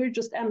words, we're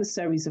just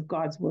emissaries of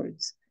God's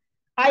words.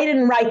 I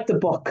didn't write the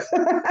book.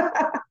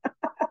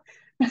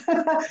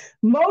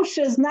 Moshe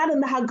is not in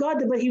the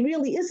Haggadah, but he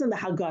really is in the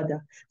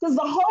Haggadah, because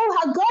the whole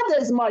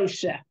Haggadah is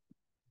Moshe.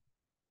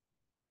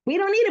 We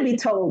don't need to be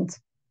told.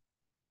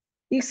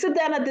 You sit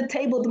down at the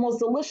table with the most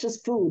delicious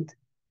food.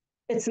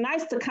 It's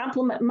nice to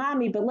compliment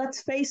mommy, but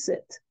let's face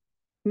it.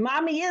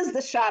 Mommy is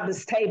the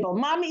Shabbos table.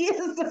 Mommy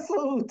is the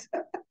food.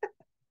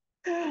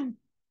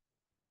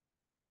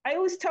 I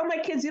always tell my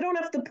kids, you don't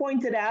have to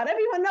point it out.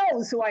 Everyone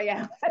knows who I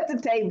am at the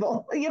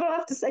table. You don't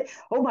have to say,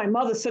 oh, my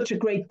mother's such a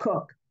great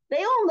cook.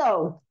 They all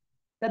know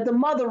that the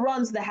mother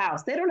runs the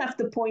house. They don't have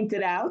to point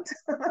it out.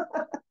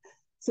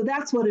 So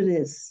that's what it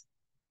is.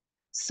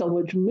 So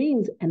which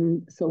means,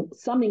 and so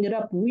summing it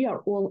up, we are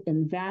all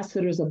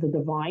ambassadors of the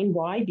divine.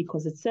 Why?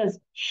 Because it says,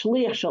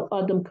 Shliach shel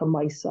Adam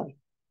kamaisai.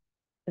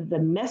 The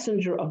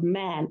messenger of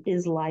man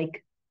is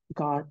like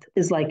God,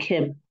 is like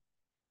him.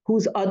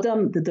 Who's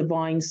Adam? The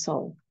divine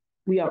soul.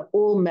 We are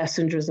all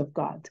messengers of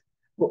God.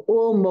 We're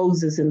all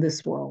Moses in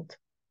this world.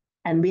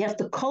 And we have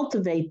to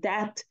cultivate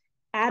that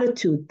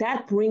attitude.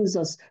 That brings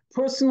us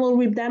personal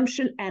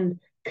redemption and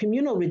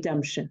communal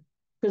redemption.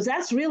 Because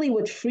that's really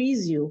what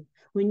frees you.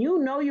 When you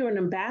know you're an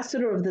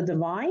ambassador of the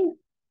divine,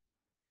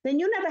 then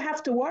you never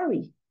have to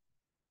worry.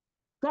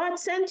 God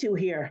sent you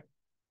here.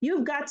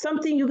 You've got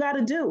something you got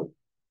to do.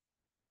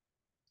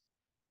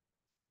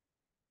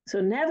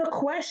 So never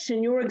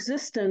question your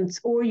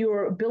existence or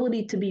your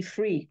ability to be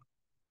free.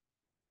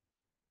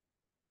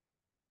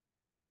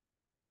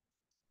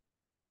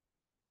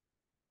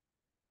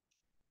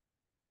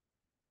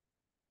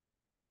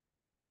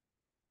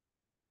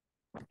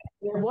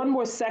 One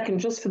more second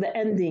just for the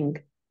ending.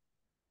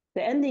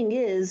 The ending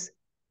is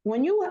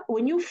when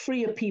you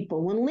free a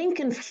people, when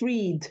Lincoln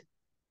freed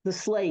the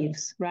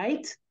slaves,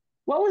 right?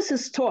 What was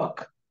his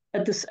talk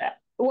at this?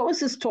 What was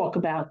his talk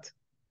about?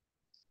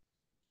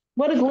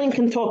 What did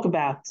Lincoln talk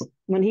about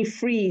when he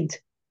freed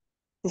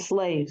the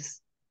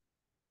slaves?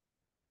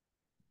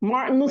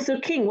 Martin Luther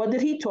King, what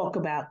did he talk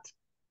about?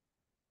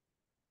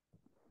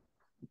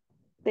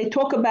 They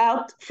talk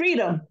about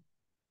freedom,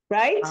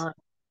 right?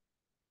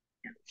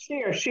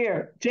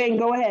 Share. Jane,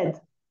 go ahead.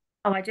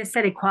 Oh, I just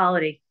said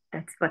equality.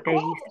 That's what they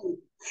used to.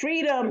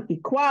 Freedom,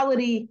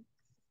 equality.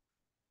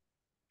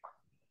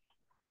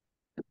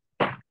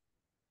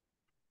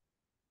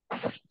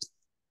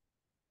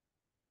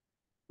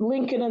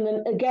 Lincoln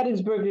and the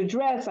Gettysburg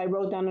Address, I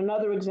wrote down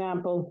another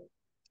example.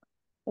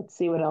 Let's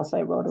see what else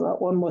I wrote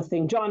about. One more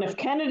thing. John F.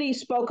 Kennedy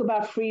spoke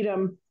about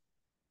freedom.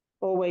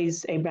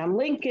 Always Abraham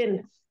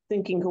Lincoln.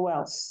 Thinking who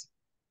else?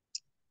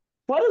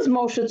 What does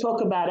Moshe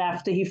talk about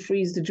after he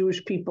frees the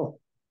Jewish people?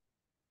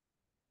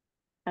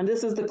 And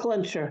this is the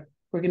clincher.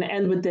 We're going to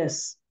end with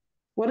this.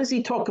 What does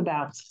he talk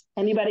about?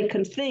 Anybody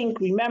can think,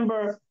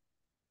 remember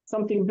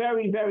something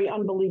very, very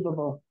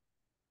unbelievable.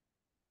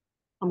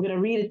 I'm going to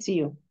read it to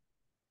you.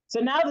 So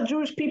now the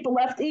Jewish people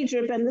left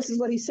Egypt, and this is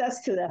what he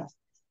says to them.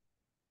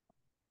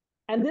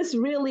 And this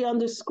really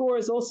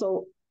underscores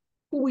also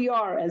who we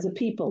are as a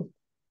people.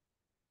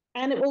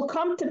 And it will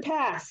come to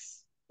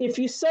pass, if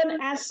your son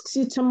asks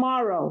you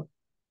tomorrow,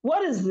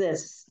 what is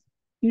this?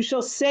 You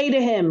shall say to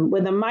him,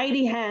 with a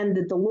mighty hand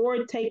did the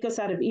Lord take us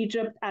out of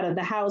Egypt, out of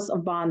the house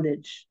of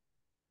bondage.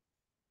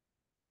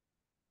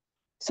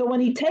 So when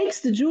he takes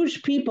the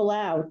Jewish people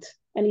out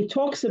and he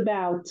talks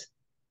about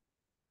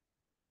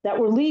that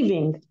we're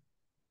leaving,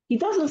 he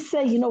doesn't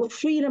say,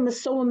 freedom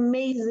is so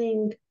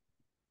amazing.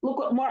 Look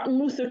what Martin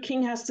Luther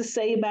King has to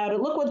say about it.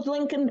 Look what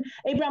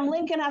Abraham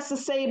Lincoln has to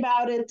say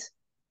about it.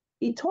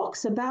 He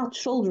talks about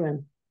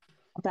children,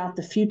 about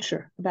the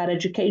future, about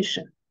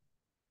education.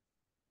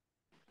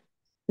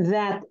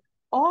 That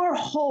our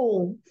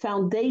whole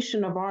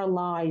foundation of our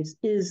lives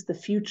is the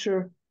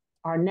future,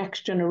 our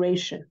next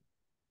generation.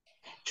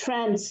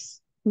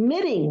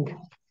 Transmitting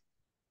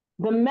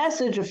the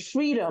message of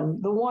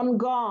freedom, the one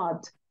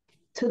God,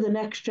 to the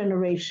next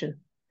generation.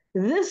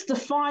 This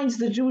defines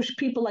the Jewish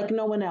people like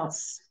no one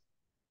else.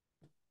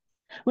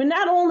 We're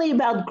not only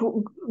about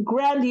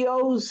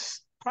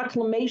grandiose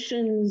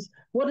proclamations,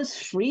 what is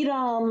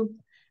freedom,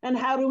 and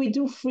how do we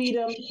do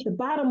freedom? The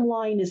bottom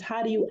line is,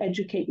 how do you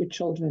educate your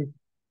children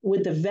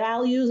with the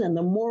values and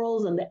the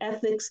morals and the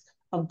ethics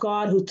of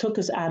God who took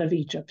us out of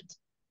Egypt?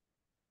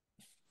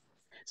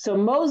 So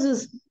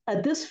Moses,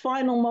 at this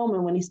final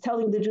moment, when he's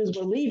telling the Jews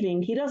we're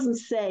leaving, he doesn't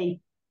say,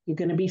 you're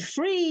going to be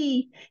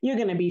free. You're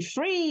going to be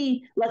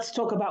free. Let's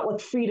talk about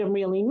what freedom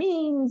really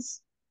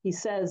means. He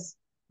says,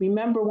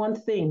 remember one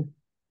thing.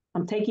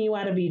 I'm taking you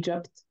out of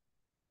Egypt,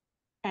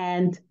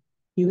 and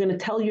you're going to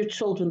tell your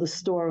children the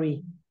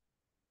story.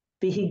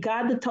 The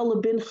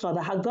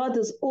Haggadah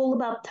is all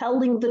about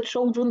telling the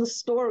children the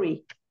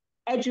story,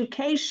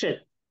 education,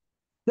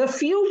 the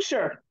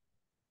future,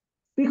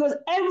 because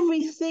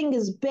everything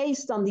is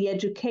based on the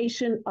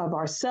education of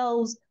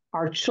ourselves,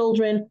 our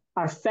children,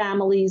 our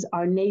families,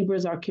 our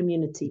neighbors, our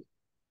community.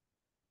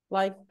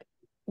 Like,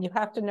 you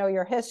have to know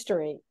your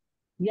history.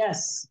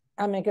 Yes.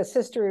 I mean, because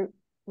history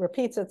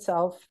repeats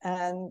itself,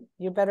 and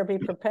you better be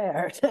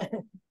prepared.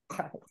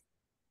 Right.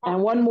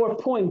 And one more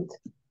point.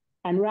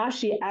 And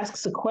Rashi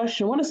asks a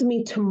question. What does it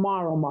mean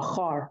tomorrow,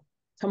 machar?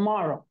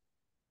 Tomorrow.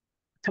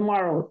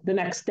 Tomorrow, the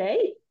next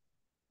day?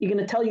 You're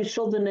going to tell your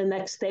children the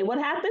next day what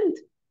happened?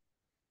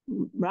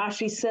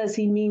 Rashi says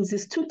he means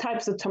there's two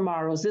types of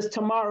tomorrows. There's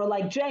tomorrow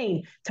like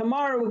Jane.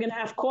 Tomorrow we're going to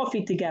have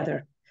coffee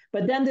together.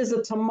 But then there's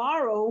a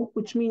tomorrow,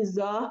 which means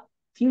the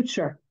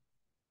future.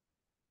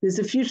 There's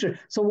a future.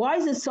 So why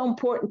is it so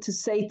important to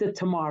say the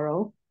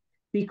tomorrow?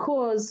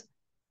 Because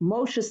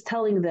Moshe is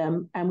telling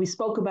them, and we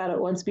spoke about it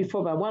once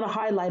before, but I want to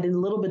highlight it a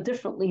little bit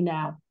differently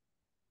now.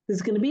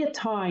 There's going to be a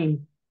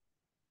time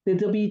that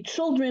there'll be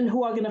children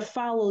who are going to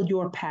follow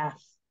your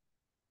path.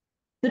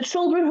 The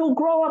children who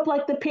grow up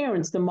like the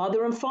parents, the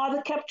mother and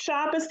father kept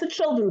Shabbos, the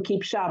children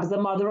keep Shabbos.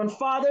 The mother and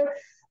father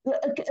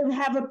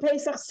have a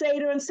Pesach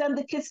Seder and send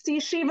the kids to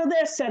yeshiva,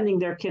 they're sending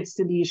their kids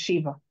to the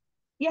yeshiva.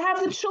 You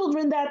have the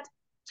children that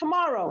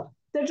tomorrow,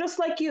 they're just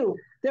like you.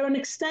 They're an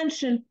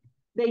extension.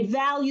 They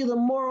value the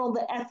moral,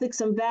 the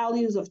ethics and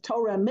values of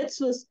Torah and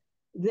mitzvahs.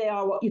 They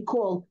are what you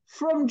call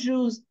from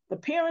Jews. The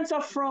parents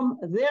are from,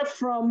 they're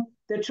from,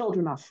 their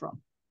children are from.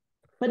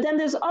 But then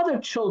there's other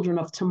children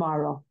of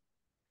tomorrow.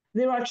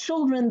 There are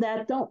children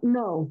that don't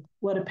know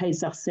what a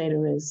Pesach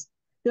Seder is.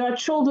 There are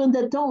children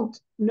that don't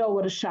know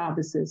what a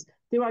Shabbos is.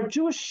 There are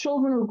Jewish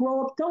children who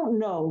grow up don't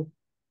know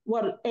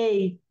what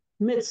a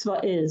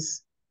mitzvah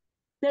is.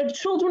 They're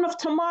children of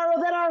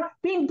tomorrow that are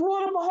being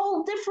brought up a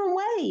whole different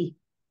way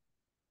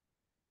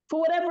for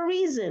whatever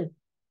reason,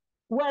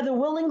 whether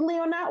willingly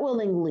or not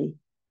willingly.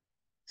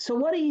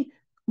 So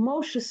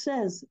Moshe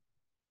says,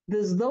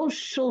 there's those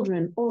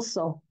children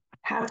also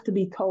have to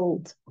be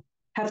told,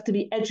 have to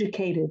be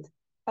educated.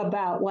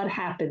 about what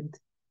happened,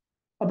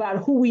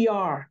 about who we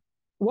are,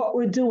 what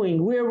we're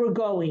doing, where we're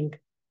going.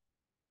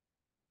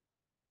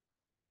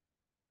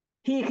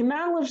 He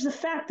acknowledged the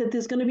fact that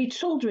there's going to be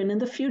children in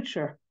the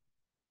future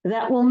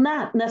that will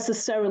not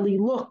necessarily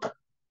look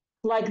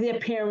like their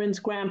parents,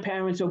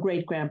 grandparents, or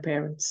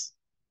great-grandparents.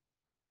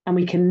 And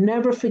we can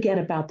never forget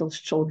about those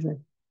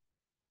children.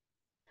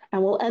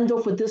 And we'll end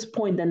off with this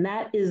point, and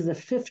that is the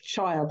fifth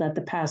child at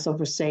the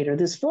Passover Seder.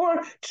 There's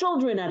 4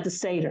 children at the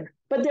Seder,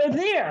 but they're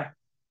there.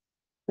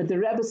 But the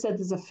Rebbe said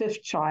there's a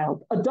 5th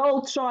child,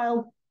 adult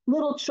child,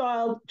 little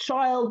child,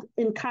 child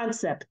in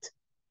concept,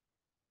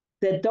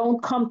 that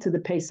don't come to the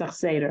Pesach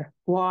Seder.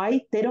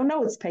 Why? They don't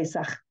know it's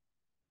Pesach.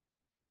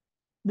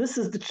 This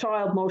is the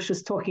child Moshe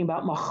is talking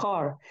about,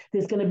 Machar.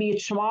 There's going to be a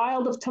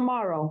child of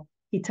tomorrow,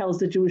 he tells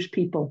the Jewish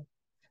people.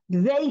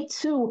 They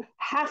too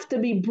have to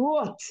be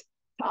brought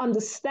to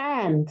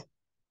understand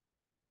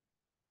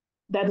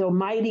that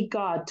Almighty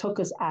God took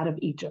us out of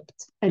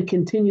Egypt and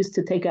continues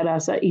to take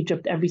us out of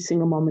Egypt every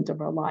single moment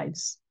of our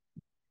lives.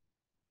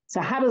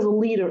 So how does a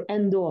leader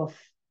end off?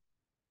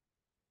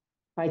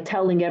 By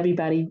telling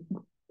everybody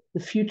the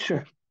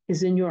future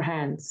is in your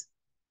hands.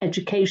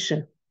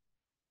 Education.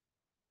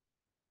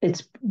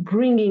 It's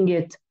bringing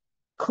it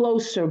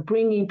closer,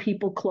 bringing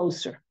people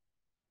closer.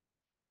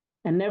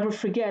 And never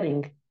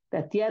forgetting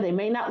that, yeah, they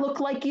may not look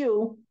like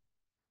you.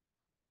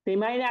 They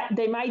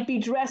might be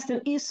dressed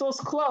in Esau's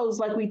clothes,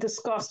 like we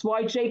discussed,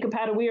 why Jacob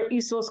had to wear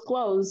Esau's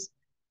clothes.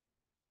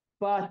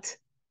 But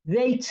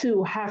they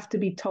too have to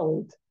be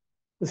told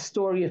the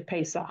story of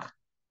Pesach.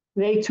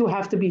 They too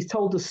have to be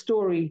told the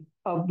story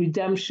of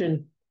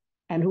redemption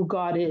and who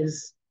God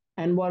is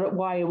and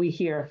why are we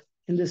here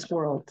in this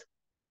world.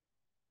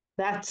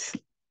 That's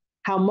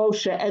how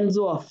Moshe ends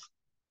off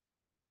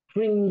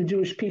bringing the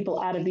Jewish people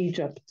out of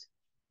Egypt.